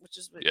books, which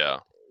is what Yeah.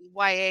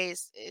 YA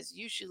is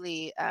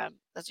usually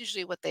that's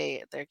usually what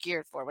they're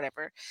geared for,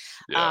 whatever.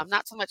 Yeah.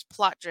 Not so much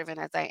plot driven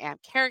as I am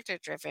character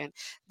driven.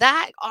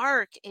 That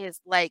arc is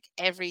like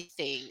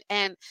everything.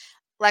 And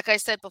like I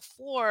said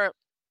before,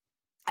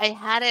 I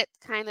had it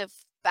kind of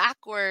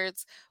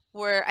backwards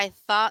where I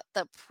thought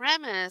the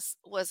premise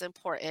was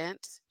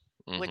important,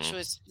 which Mm-hmm.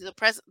 was the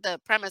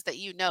premise that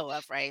you know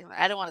of, right?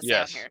 I don't want to say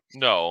on Yes. here,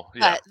 No.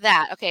 Yeah. but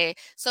that okay.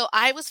 So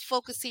I was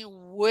focusing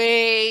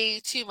way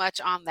too much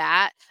on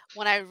that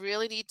when I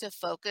really need to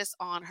focus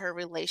on her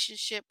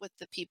relationship with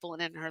the people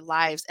and in her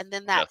lives, and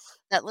then that Yes.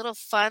 that little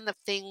fun of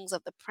things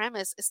of the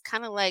premise is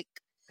kind of like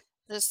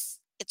this.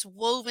 It's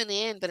woven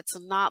in, but it's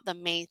not the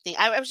main thing.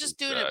 I was just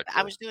doing it. I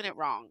Exactly. was doing it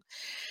wrong.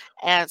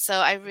 And so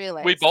I We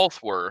realized,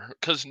 both were,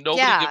 because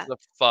nobody gives yeah, a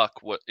fuck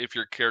what if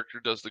your character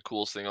does the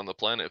coolest thing on the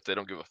planet if they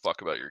don't give a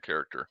fuck about your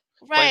character.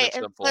 Plain Right, and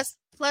and simple.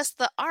 plus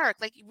the arc,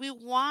 like, we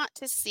want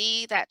to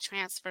see that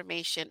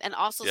transformation and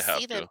also You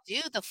have see them to.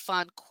 do the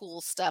fun,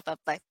 cool stuff of,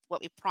 like,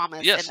 what we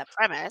promised in Yes, the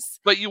premise.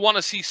 but you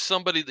wanna see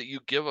somebody that you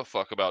give a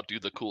fuck about do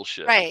the cool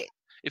shit. Right.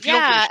 If you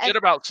don't give a Yeah, shit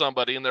about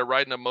somebody and they're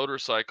riding a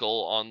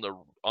motorcycle on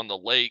the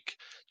lake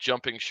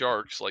jumping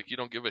sharks, like, you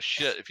don't give a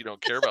shit if you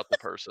don't care about the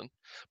person.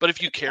 But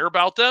if you care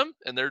about them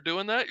and they're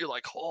doing that, you're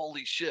like,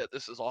 "Holy shit,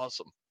 this is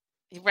awesome."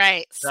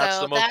 right, That's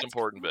the so most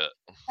important bit.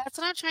 that's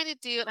what I'm trying to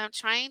do, and I'm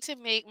trying to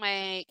make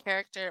my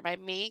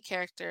main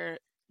character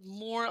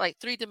more like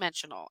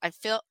three-dimensional. I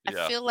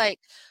Yeah, feel like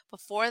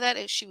before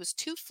that she was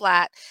too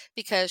flat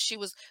because she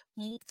was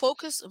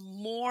focused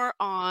more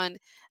on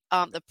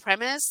the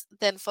premise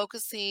than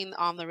focusing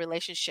on the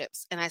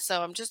relationships. And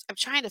I'm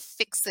trying to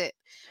fix it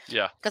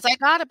yeah, because I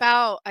got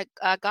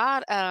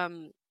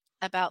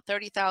about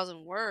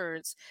 30,000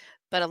 words,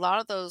 but a lot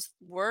of those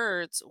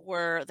words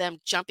were them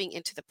jumping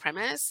into the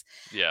premise.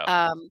 yeah,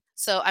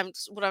 So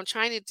what I'm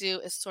trying to do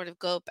is sort of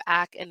go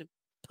back and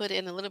put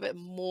in a little bit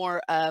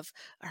more of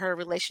her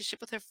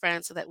relationship with her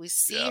friends so that we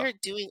see yeah, her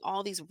doing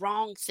all these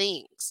wrong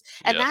things.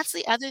 And yes, that's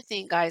the other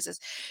thing, guys, is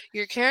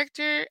your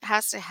character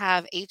has to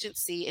have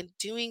agency in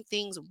doing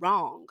things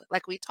wrong.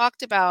 Like we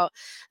talked about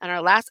in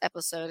our last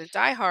episode in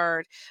Die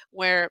Hard,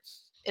 where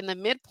in the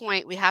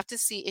midpoint we have to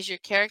see, is your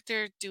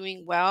character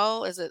doing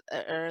well,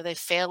 are they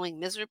failing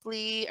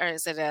miserably, or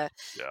is it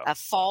yeah, a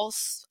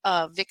false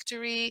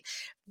victory?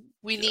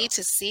 We yeah, need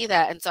to see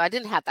that, and so I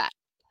didn't have that.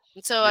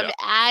 And so I'm yeah.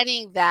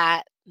 adding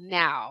that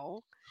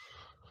now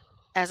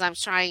as I'm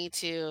trying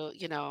to,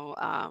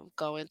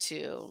 go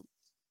into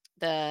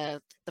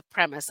the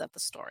premise of the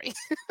story.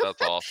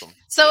 That's awesome.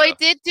 So I Yeah,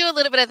 did do a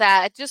little bit of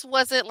that. It just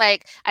wasn't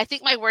like, I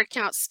think my word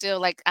count's still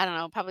like, I don't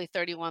know, probably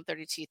 31,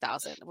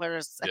 32,000,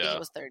 whereas I think it yeah.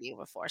 was 30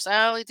 before. So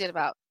I only did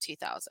about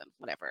 2,000,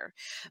 whatever.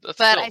 That's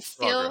But I still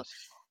feel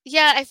progress.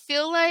 yeah, I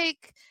feel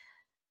like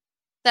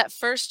that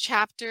first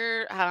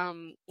chapter,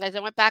 as I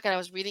went back and I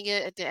was reading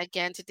it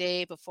again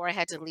today before I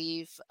had to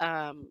leave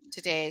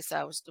today.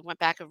 So went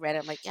back and read it.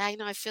 I'm like, yeah,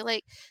 I feel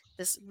like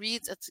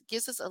it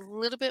gives us a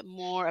little bit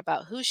more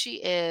about who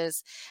she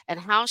is and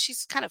how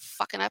she's kind of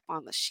fucking up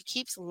on this. She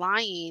keeps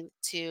lying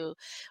to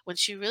when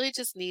she really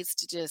just needs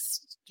to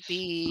just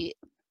be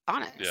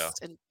Yeah, honest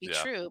and be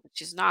yeah, true, but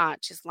she's not.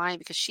 She's lying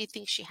because she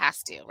thinks she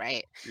has to,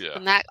 right? yeah.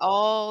 And that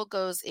all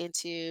goes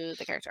into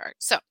the character arc.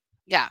 So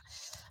yeah,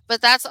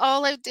 but that's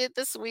all I did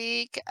this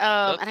week,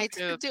 That's and I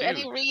okay, didn't that's do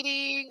any huge.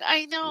 reading.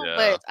 I know, Yeah.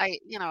 but I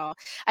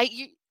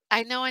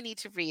know I need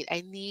to read.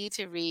 I need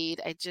to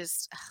read. I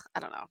just I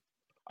don't know.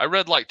 I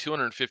read like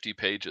 250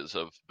 pages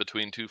of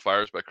Between Two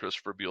Fires by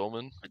Christopher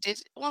Buehlman.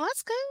 Well,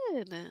 that's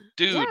good.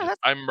 Yeah, Dude,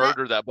 that's I that.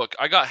 murdered that book.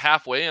 I got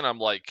halfway and I'm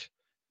like,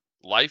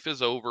 life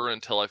is over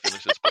until I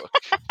finish this book.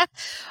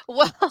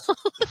 Well,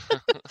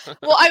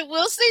 well, I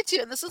will say too,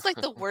 and this is like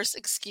the worst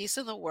excuse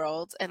in the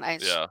world, and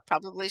Yeah,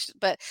 probably should,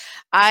 but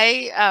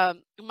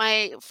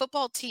my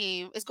football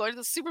team is going to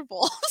the Super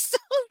Bowl, so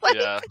like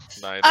yeah,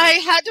 I Niners.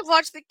 had to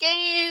watch the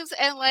games,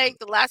 and like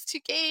the last two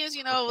games,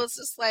 it was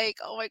just like,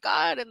 oh my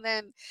god. And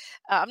then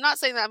I'm not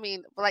saying that, I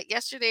mean, but like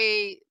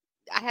yesterday,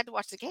 I had to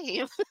watch the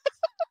game.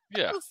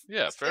 Yeah,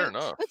 yeah, fair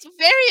enough. It's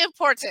very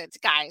important,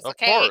 guys. Of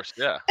Okay. course,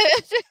 yeah.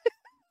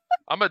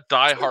 I'm a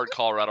diehard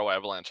Colorado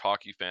Avalanche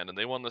hockey fan, and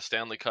they won the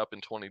Stanley Cup in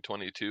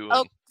 2022,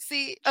 Oh, and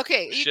see,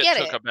 okay, you shit get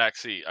took it. a back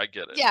seat. I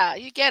get it. Yeah,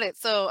 you get it.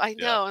 So I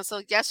Yeah, know. And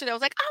so yesterday I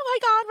was like, "Oh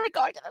my god, we're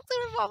going to the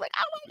Super Bowl." I'm like,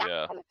 "Oh my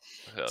yeah, god."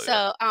 hell So,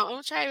 yeah. I'm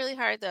gonna try really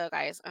hard though,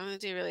 guys. I'm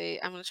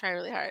gonna try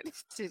really hard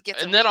to get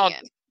some And then reading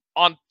in.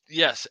 on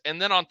yes,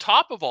 and then on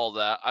top of all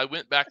that, I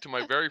went back to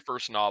my very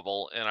first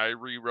novel and I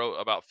rewrote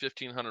about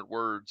 1,500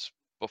 words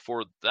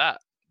before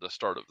that, the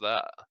start of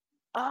that.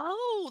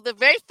 Oh, the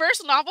very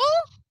first novel?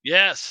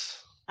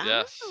 Yes, Oh,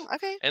 yes.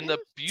 okay. And Yeah. the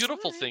All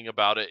beautiful right. thing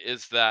about it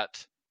is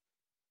that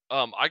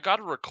I got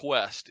a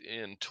request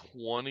in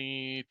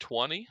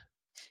 2020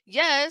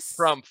 Yes,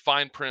 from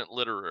Fine Print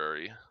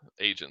Literary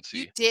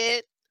you Agency.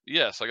 did.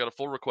 Yes, I got a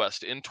full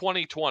request in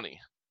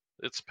 2020.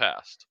 It's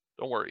passed.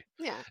 Don't worry.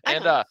 Yeah, I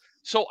And know.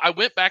 so I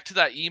went back to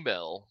that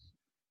email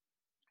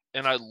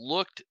and I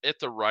looked at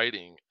the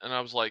writing and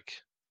I was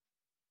like,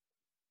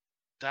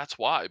 that's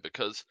why,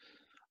 because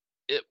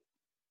it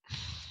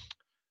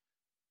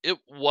it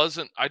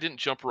wasn't, I didn't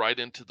jump right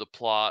into the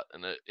plot,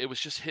 and it was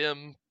just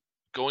him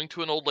going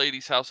to an old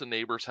lady's house, a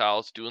neighbor's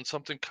house, doing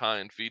something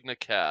kind, feeding a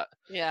cat.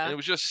 And Yeah, it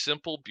was just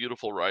simple,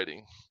 beautiful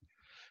writing.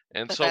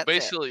 And but so that's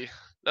it. basically,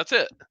 that's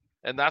it.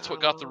 And that's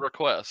what got the Oh.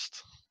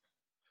 request.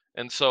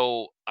 And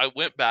so I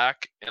went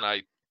back and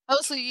I,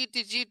 Oh, so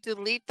did you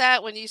delete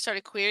that when you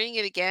started querying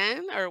it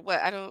again, or what?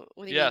 I don't.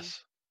 What do you mean?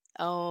 yes,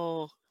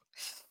 Oh,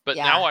 but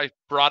now yeah. I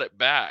brought it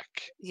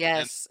back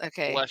and Yes.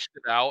 Okay. fleshed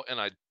it out and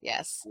I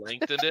Yes.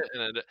 lengthened it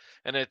and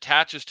it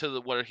attaches to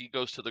the where he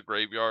goes to the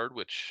graveyard,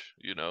 which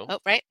Oh,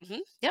 right.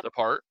 Yep. the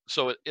part.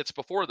 So it's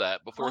before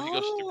that, before he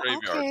goes to the Oh,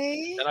 graveyard.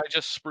 okay. And I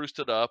just spruced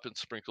it up and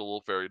sprinkled a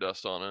little fairy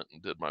dust on it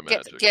and did my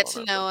Get magic get on to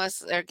it. know But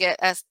us, or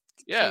get us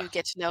yeah, to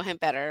get to know him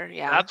better.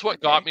 Yeah. that's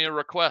what got Okay. me a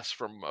request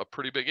from a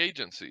pretty big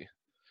agency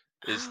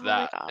is Oh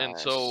my that. And gosh.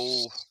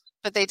 so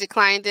But they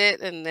declined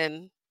it, and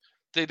then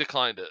They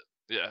declined it.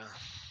 Yeah.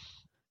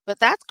 But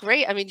that's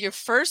great. I mean, your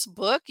first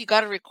book, you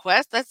got a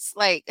request. That's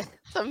like,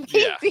 it's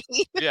Yeah.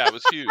 amazing. Yeah, it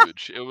was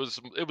huge. It was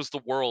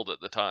the world at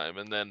the time,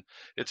 and then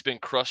it's been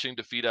crushing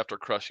defeat after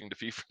crushing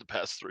defeat for the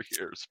past 3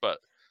 years, but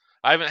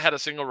I haven't had a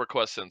single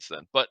request since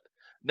then. But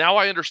now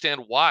I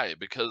understand why,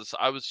 because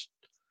I was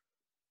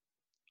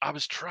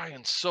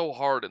trying so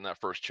hard in that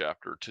first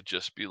chapter to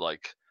just be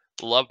like,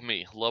 love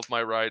me, love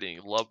my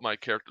writing, love my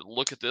character.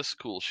 Look at this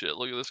cool shit.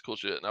 Look at this cool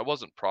shit. And I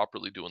wasn't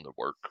properly doing the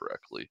work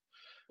correctly,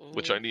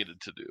 which I Mhm.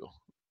 needed to do.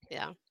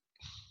 Yeah.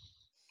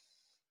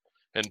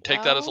 And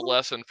take that as a Well,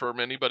 lesson from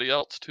anybody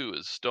else too,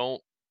 is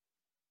don't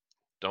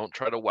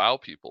try to wow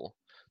people.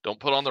 Don't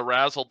put on the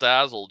razzle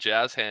dazzle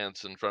jazz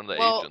hands in front of the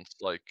well, agents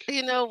like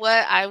you know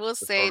what? I will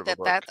the say start of a that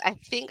book. I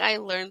think I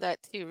learned that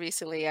too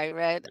recently. I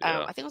read,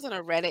 Yeah. I think it was in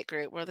a Reddit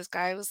group where this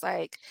guy was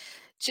like,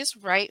 just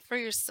write for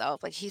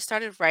yourself. Like he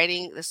started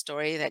writing the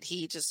story that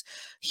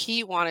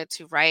he wanted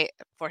to write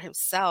for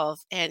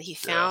himself. And he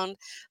Yeah. found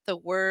the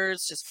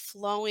words just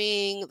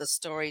flowing, the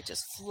story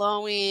just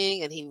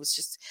flowing. And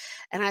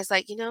I was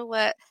like, you know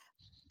what?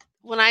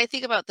 When I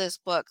think about this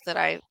book that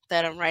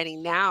I'm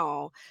writing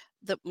now,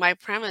 my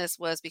premise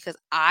was because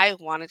I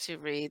wanted to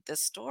read the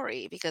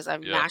story because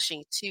I'm Yeah.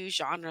 mashing 2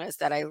 genres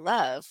that I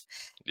love.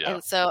 Yeah.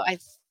 And so I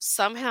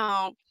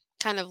somehow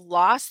kind of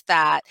lost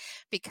that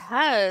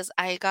because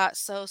I got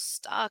so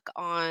stuck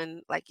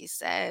on, like you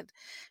said,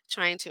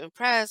 trying to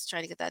impress,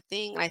 trying to get that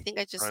thing. I think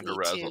I just Trying to need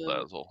razzle to,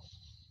 dazzle.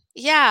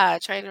 yeah,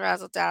 trying to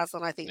razzle dazzle.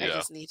 And I think I Yeah.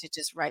 just need to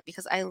just write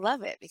because I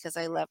love it, because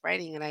I love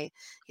writing, and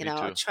Me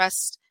too.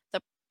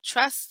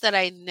 trust that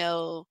I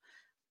know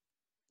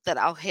that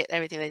I'll hit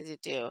everything I need to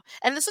do.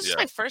 And this is just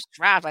Yeah. my first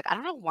draft. Like, I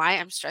don't know why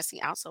I'm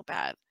stressing out so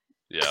bad,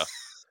 Yeah.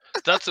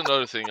 That's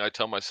another thing I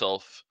tell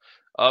myself.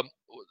 but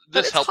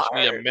This it's helps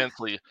me hard.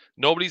 immensely.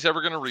 Nobody's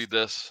ever gonna read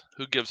this.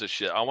 Who gives a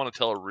shit? I want to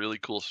tell a really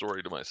cool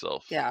story to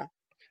myself. Yeah.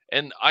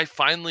 And I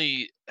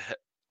finally,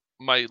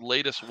 my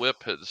latest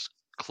whip has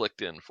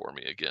clicked in for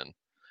me again.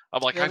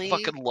 I'm like, I Really?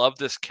 fucking love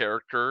this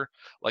character.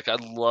 Like, I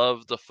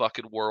love the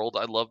fucking world.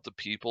 I love the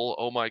people.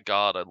 Oh my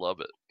god, I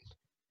love it.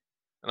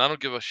 And I don't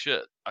give a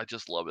shit. I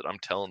just love it. I'm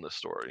telling this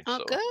story. Oh,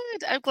 So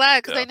good. I'm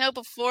glad because yeah, I know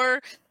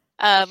before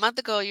a month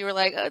ago you were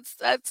like, oh,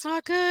 it's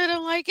not good.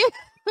 I'm like, I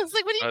was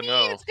like, what do you I mean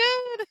know. it's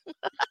good?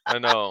 I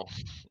know.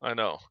 I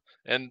know.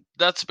 And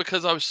that's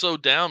because I was so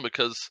down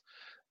because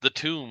the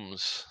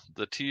Tombs,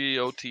 the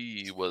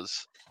TOT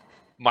was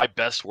my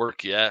best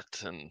work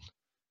yet, and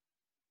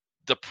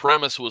the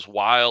premise was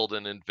wild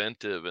and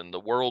inventive, and the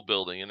world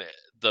building and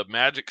the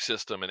magic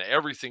system and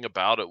everything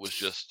about it was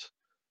just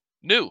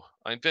new.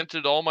 I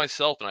invented it all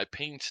myself, and I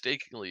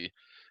painstakingly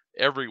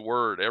every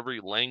word,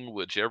 every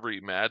language,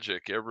 every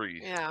magic,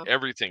 Yeah.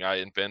 everything I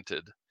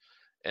invented.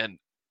 And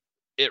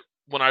it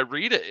when I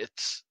read it,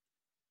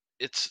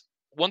 it's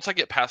once I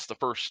get past the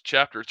first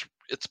chapter,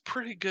 it's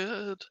pretty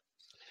good.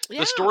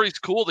 The Yeah. story's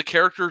cool, the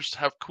characters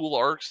have cool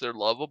arcs, they're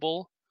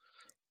lovable.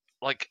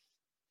 Like,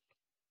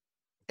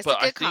 It's a but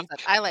I good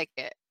concept. think I like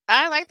it.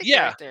 I like the yeah,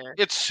 character.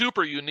 it's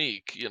super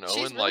unique,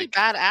 She's and really like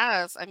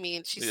badass. I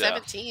mean, she's yeah,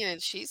 17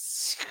 and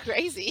she's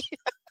crazy,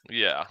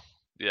 yeah,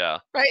 yeah,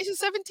 right? She's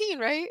 17,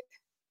 right?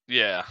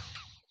 yeah.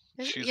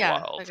 She's Yeah,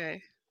 wild.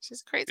 okay.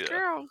 She's a crazy Yeah.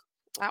 girl.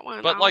 That one,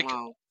 I But don't like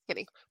know.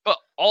 Kidding. but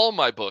all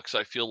my books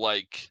I feel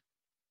like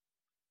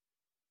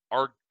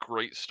are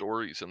great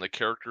stories and the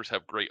characters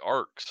have great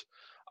arcs.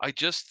 I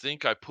just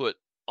think I put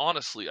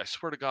honestly, I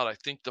swear to God, I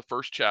think the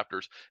first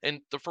chapters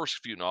and the first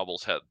few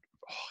novels had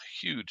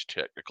huge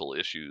technical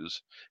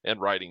issues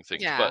and writing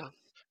things, but Yeah.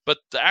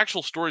 the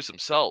actual stories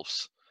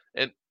themselves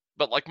and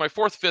but like my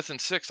fourth, fifth,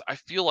 and sixth, I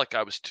feel like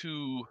I was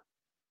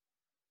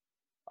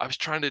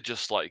trying to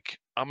just like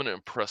I'm gonna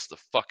impress the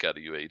fuck out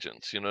of you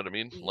agents. You know what I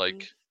mean? Mhm.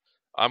 Like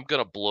I'm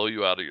gonna blow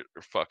you out of your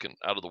fucking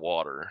out of the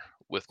water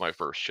with my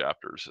first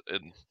chapters,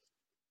 and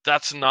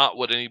that's not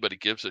what anybody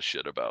gives a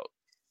shit about.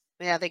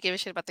 Yeah, they give a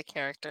shit about the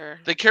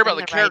character They care about and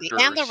the the writing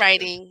and the characters,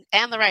 and writing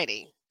and the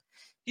writing.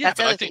 yeah, That's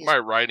the but I other think thing is my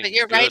but writing's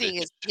your good. It writing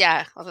is, just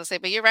yeah, I was gonna say,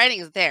 but your writing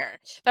is there.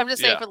 But I'm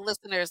just saying yeah, for the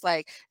listeners,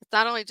 like, it's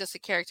not only just the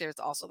character, it's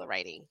also the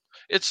writing.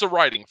 it's the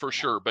writing for Yeah,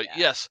 sure. But yeah.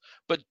 yes,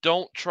 but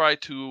don't try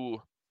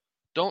too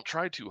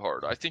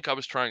hard. I think I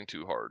was trying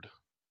too hard.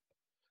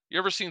 You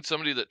ever seen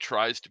somebody that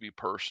tries to be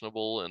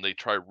personable and they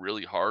try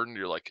really hard and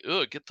you're like,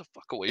 ugh, get the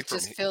fuck away It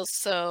from just me. feels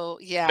so,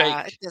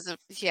 yeah, it Fake. doesn't,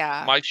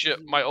 yeah. My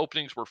Mhm.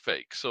 openings were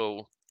fake.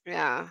 So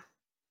Yeah.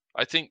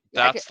 I think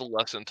Yeah, that's the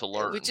lesson to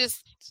we learn.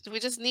 just we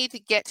just need to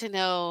get to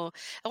know.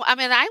 I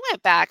mean, I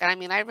went back. I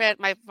mean, I read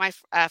my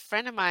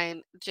friend of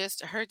mine,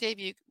 just her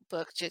debut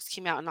book just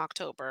came out in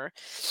October,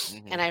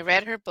 and Hmm. I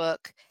read her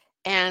book,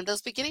 and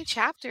those beginning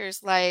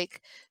chapters,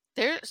 like,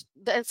 there's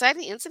the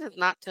inciting incident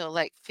not till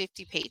like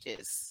 50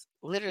 pages.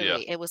 Yeah,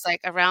 Literally, it was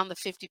like around the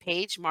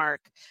 50-page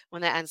mark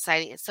when that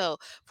inciting. So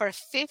for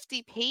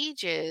 50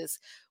 pages,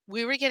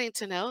 we were getting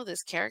to know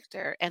this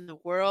character and the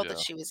world that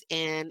yeah, she was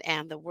in,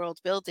 and the world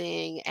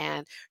building,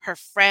 and her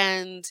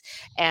friend,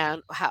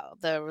 and how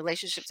the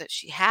relationships that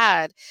she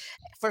had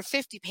for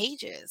 50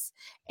 pages.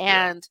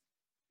 yeah, And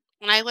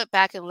when I went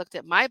back and looked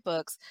at my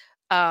books,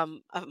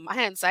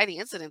 my inciting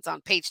incident's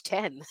on page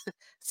 10.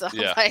 So I'm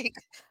Yeah. like,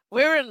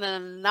 we're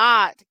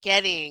not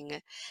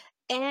getting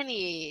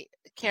any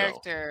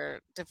No.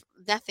 character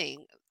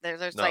nothing.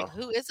 There's like, No.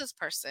 who is this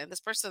person?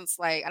 This person's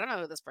like, I don't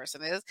know who this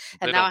person is.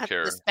 And They now don't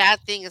care. this bad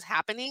thing is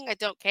happening. I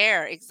don't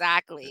care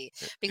exactly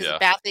because the Yeah.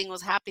 bad thing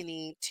was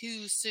happening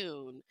too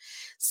soon.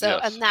 So,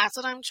 Yes. and that's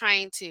what I'm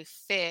trying to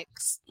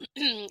fix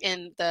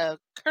in the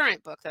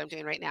current book that I'm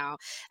doing right now.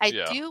 I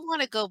Yeah. do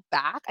want to go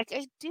back.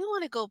 I do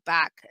want to go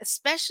back,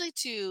 especially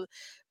to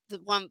the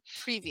one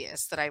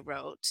previous that I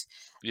wrote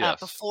Yes.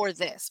 before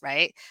this,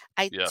 right?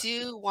 I Yes.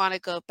 do want to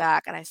go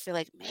back, and I feel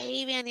like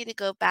maybe I need to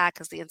go back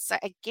because the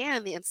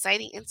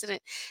inciting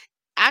incident.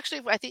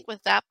 Actually, I think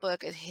with that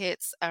book, it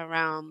hits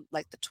around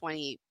like the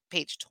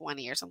page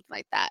 20 or something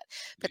like that.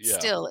 But Yeah.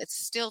 still, it's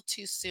still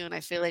too soon.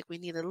 I feel like we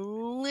need a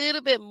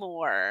little bit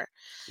more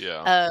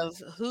Yeah. of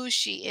who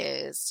she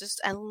is,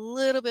 just a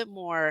little bit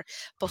more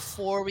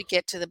before we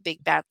get to the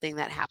big bad thing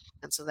that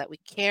happens so that we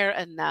care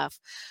enough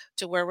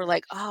to where we're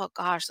like, "Oh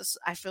gosh,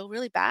 I feel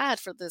really bad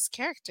for this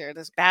character.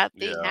 This bad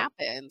thing Yeah.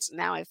 happened.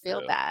 Now I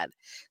feel Yeah. bad."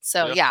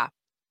 So, Yeah. yeah,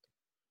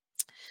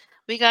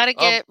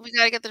 Um, we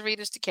gotta get the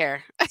readers to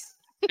care.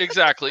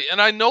 exactly.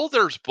 And I know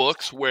there's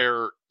books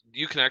where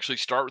you can actually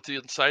start with the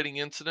inciting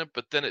incident,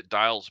 but then it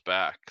dials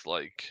back,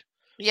 like,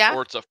 Yeah?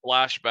 or it's a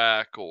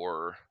flashback,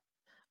 or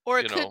Or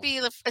it you could know, be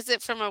is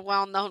it from a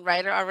well-known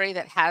writer already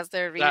that has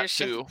their that readership?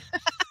 too.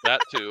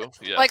 That too.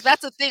 Like,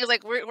 that's Yes. the thing, is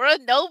like, we're a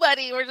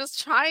nobody, we're just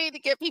trying to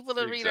get people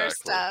to read our Exactly.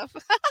 stuff.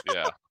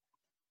 Yeah.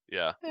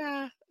 Yeah.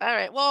 Yeah. All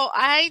right. Well,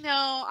 I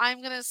know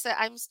I'm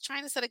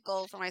trying to set a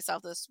goal for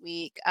myself this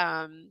week,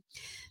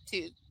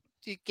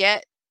 to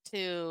get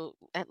to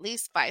at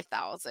least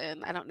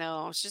 5,000. I don't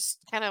know. I just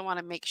kind of want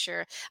to make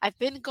sure. I've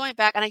been going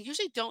back, and I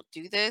usually don't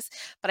do this,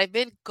 but I've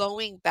been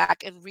going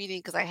back and reading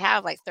because I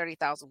have like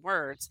 30,000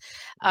 words.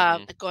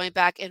 Mhm. Going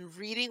back and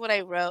reading what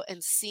I wrote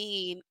and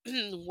seeing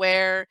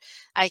where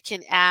I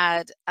can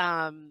add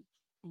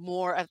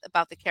more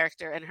about the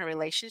character and her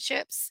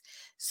relationships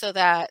so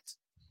that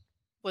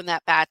when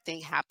that bad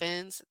thing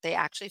happens, they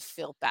actually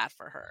feel bad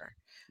for her,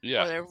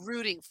 or Yeah. they're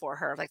rooting for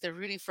her, like, they're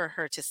rooting for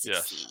her to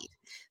Yes. succeed.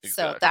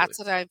 So Exactly. that's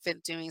what I've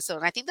been doing. So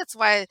and I think that's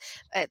why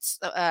it's,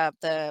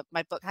 the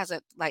my book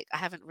hasn't, like, I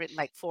haven't written,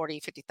 like, 40,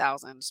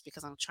 50,000, just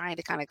because I'm trying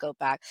to kinda go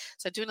back.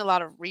 So doing a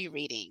lot of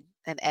rereading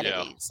and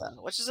Yeah. editing, so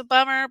which is a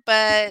bummer,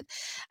 but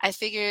I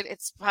figured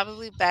it's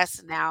probably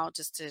best now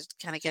just to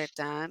kinda get it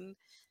done.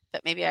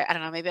 But maybe I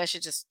don't know, maybe I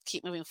should just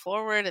keep moving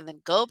forward and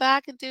then go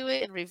back and do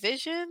it in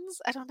revisions?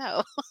 I don't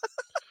know.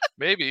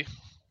 Maybe.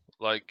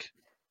 Like,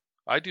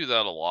 I do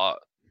that a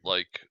lot.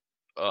 Like,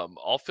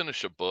 I'll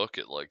finish a book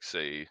at, like,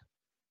 say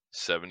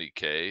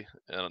 70K,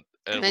 And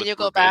and then with you'll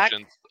go back?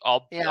 revisions,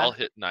 I'll Yeah,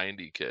 hit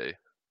 90K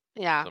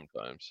yeah,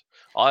 sometimes.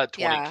 I'll add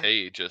yeah.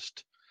 20K,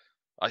 just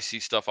I see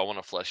stuff I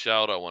wanna flesh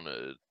out, I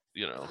wanna,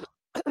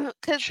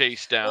 Cause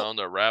chase well, down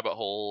the rabbit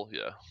hole,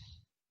 yeah.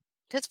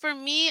 'cause for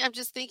me, I'm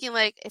just thinking,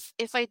 like,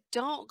 if I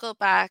don't go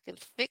back and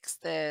fix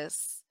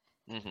this,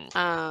 Mhm.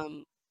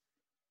 um,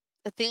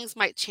 the things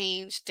might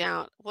change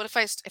down what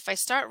if I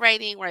start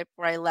writing where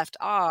I left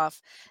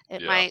off,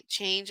 it Yeah. might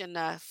change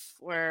enough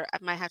where I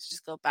might have to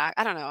just go back.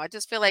 I don't know. I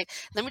just feel like,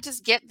 let me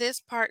just get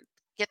this part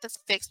get this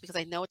fixed because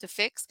I know what to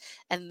fix,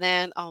 and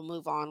then I'll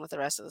move on with the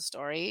rest of the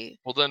story.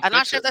 Well, then I'm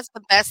not fix sure it. if that's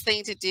the best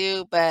thing to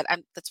do, but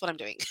that's what I'm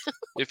doing.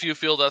 If you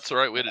feel that's the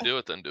right way to do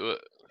it, then do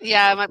it.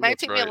 Yeah, it Do might what's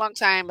take me a right. long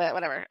time, but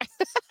whatever.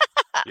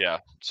 Yeah.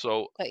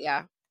 So, But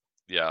yeah,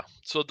 yeah.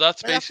 So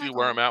that's but that's basically my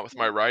where I'm goal. at with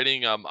my Yeah.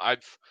 writing.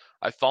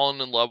 I've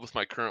fallen in love with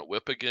my current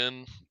whip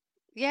again.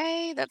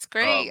 Yay, that's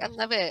great. I Um,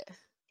 love it.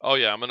 oh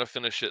yeah, I'm gonna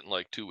finish it in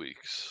like 2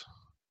 weeks,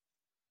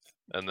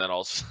 and then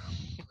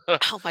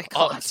Oh my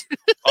I'll god.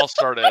 I'll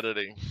start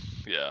editing.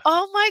 Yeah.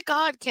 Oh my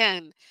god,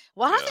 Ken.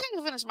 Well, how Yeah. think I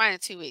can finish mine in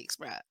 2 weeks,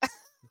 bruh?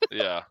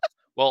 Yeah.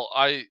 Well,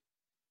 I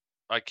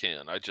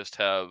can. I just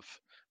have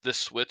this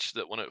switch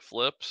that when it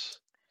flips,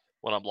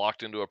 when I'm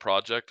locked into a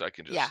project,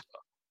 Yeah.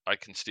 I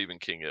can Stephen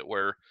King it.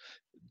 Where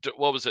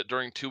what was it,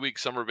 during 2 week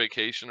summer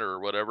vacation or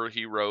whatever?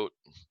 He wrote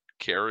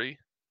Carrie,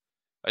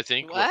 I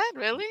think. What What?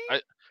 Really?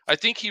 I I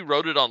think he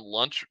wrote it on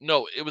lunch.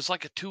 No, it was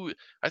like a two.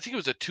 I think it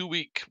was a 2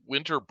 week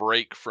winter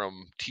break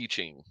from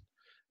teaching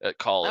at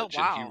Oh, college,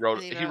 and wow.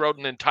 And he he wrote wrote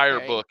an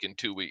entire Carrie. book in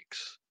 2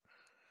 weeks.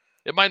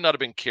 It might not have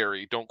been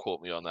Carrie. Don't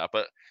quote me on that,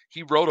 but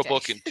he wrote a Okay.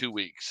 book in 2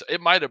 weeks. It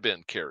might have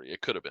been Carrie.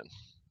 It could have been.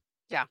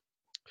 Yeah.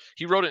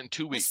 He wrote it in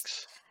two That's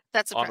weeks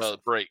that's on a impressive.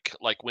 break,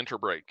 like winter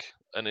break,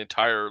 an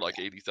entire like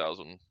Yeah.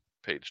 80,000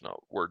 page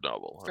word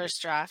novel. I mean,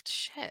 First draft.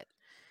 Shit.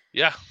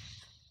 yeah,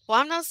 Well,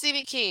 I'm no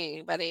Stephen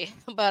King, buddy,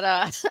 but,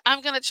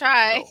 I'm gonna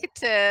try no,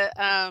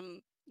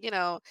 to, you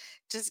know,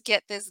 just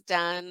get this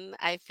done.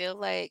 I feel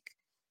like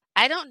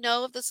I don't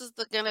know if this is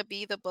gonna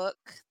be the book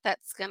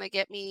that's gonna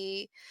get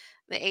me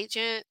the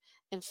agent.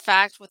 In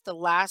fact, with the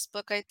last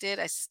book I did,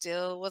 I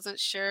still wasn't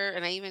sure,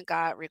 and I even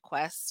got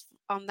requests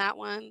on that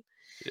one.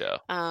 yeah,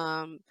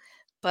 Um,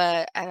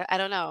 but I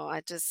don't know.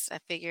 I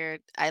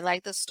figured I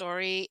like the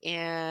story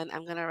and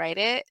I'm gonna write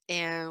it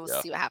and we'll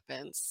yeah. see what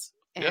happens.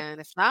 And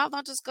if not,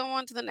 I'll just go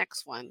on to the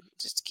next one.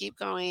 Just keep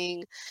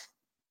going.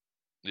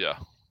 Yeah.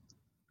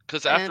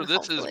 Because after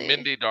this is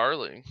Mindy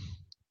Darling.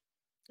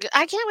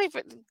 I can't wait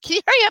for. Can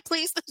you hurry up,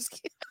 please?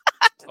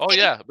 Oh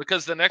yeah,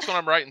 because the next one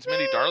I'm writing is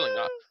Mindy Darling.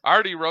 I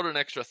already wrote an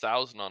extra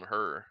 1,000 on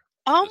her.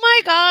 Oh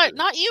my God!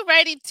 Not you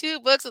writing 2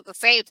 books at the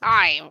same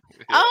time.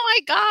 Yeah.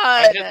 Oh my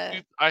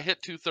God! I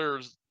hit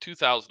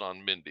 2,000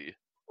 on Mindy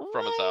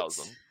from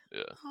 1,000.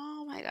 Yeah.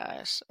 Oh my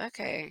gosh.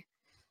 Okay.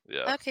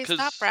 Yeah. Okay.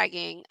 Stop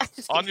bragging.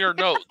 on your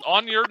notes.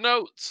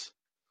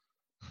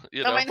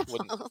 You know.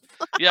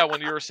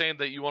 When you were saying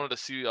that you wanted to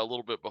see a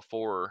little bit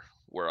before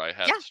where I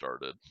had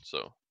started,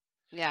 so.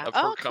 Yeah. Of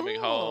her coming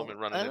home and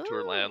running into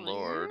her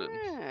landlord.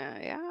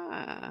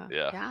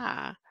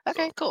 Yeah.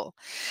 Okay, cool.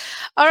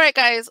 All right,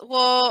 guys.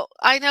 Well,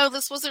 I know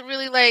this wasn't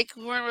really we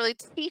weren't really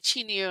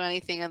teaching you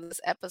anything in this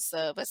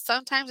episode, but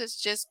sometimes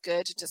it's just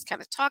good to just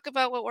kind of talk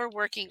about what we're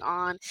working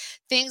on,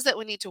 things that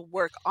we need to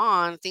work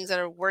on, things that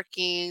are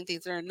working,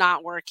 things that are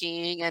not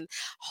working. And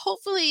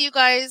hopefully you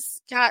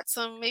guys got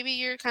maybe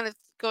you're kind of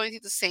going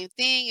through the same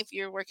thing. If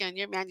you're working on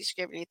your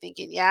manuscript and you're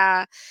thinking,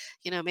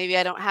 maybe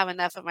I don't have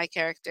enough of my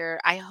character.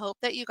 I hope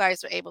that you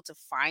guys were able to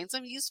find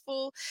some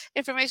useful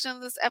information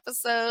in this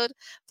episode.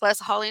 Plus,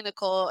 Holly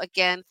Nicole,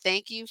 again,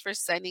 thank you for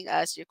sending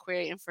us your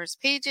query and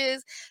first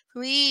pages.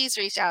 Please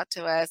reach out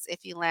to us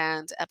if you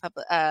land a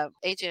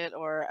agent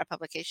or a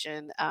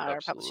publication or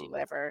publishing,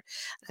 whatever,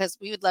 because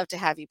we would love to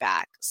have you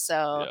back.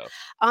 So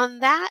on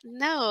that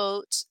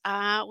note,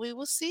 we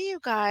will see you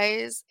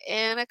guys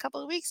in a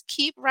couple of weeks.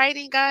 Keep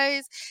writing,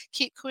 guys.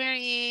 Keep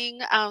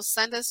querying.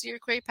 Send us your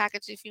query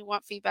package if you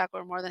want feedback.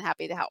 We're more than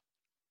happy to help.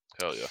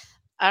 Hell yeah.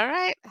 All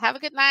right. Have a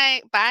good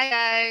night. Bye,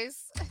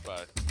 guys.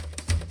 Bye.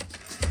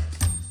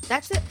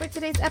 That's it for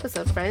today's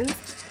episode, friends.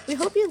 We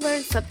hope you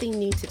learned something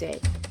new today.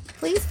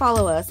 Please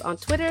follow us on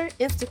Twitter,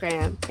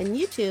 Instagram, and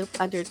YouTube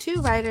under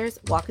Two Writers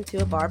Walk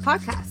Into a Bar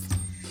podcast.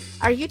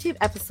 Our YouTube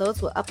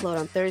episodes will upload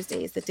on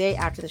Thursdays, the day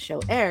after the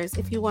show airs,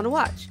 if you want to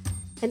watch.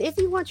 And if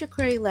you want your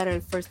query letter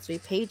and first 3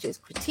 pages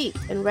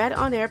critiqued and read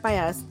on air by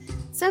us,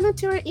 send them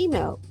to our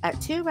email at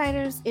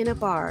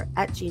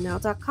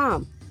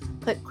twowritersinAbar@gmail.com.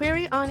 Put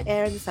query on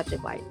air in the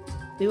subject line.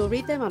 We will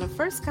read them on a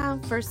first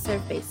come, first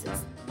served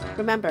basis.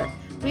 Remember,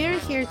 we are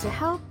here to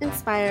help,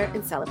 inspire,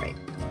 and celebrate.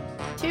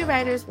 Two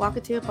Writers Walk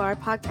Into a Bar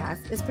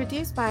podcast is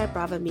produced by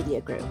Brava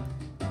Media Group.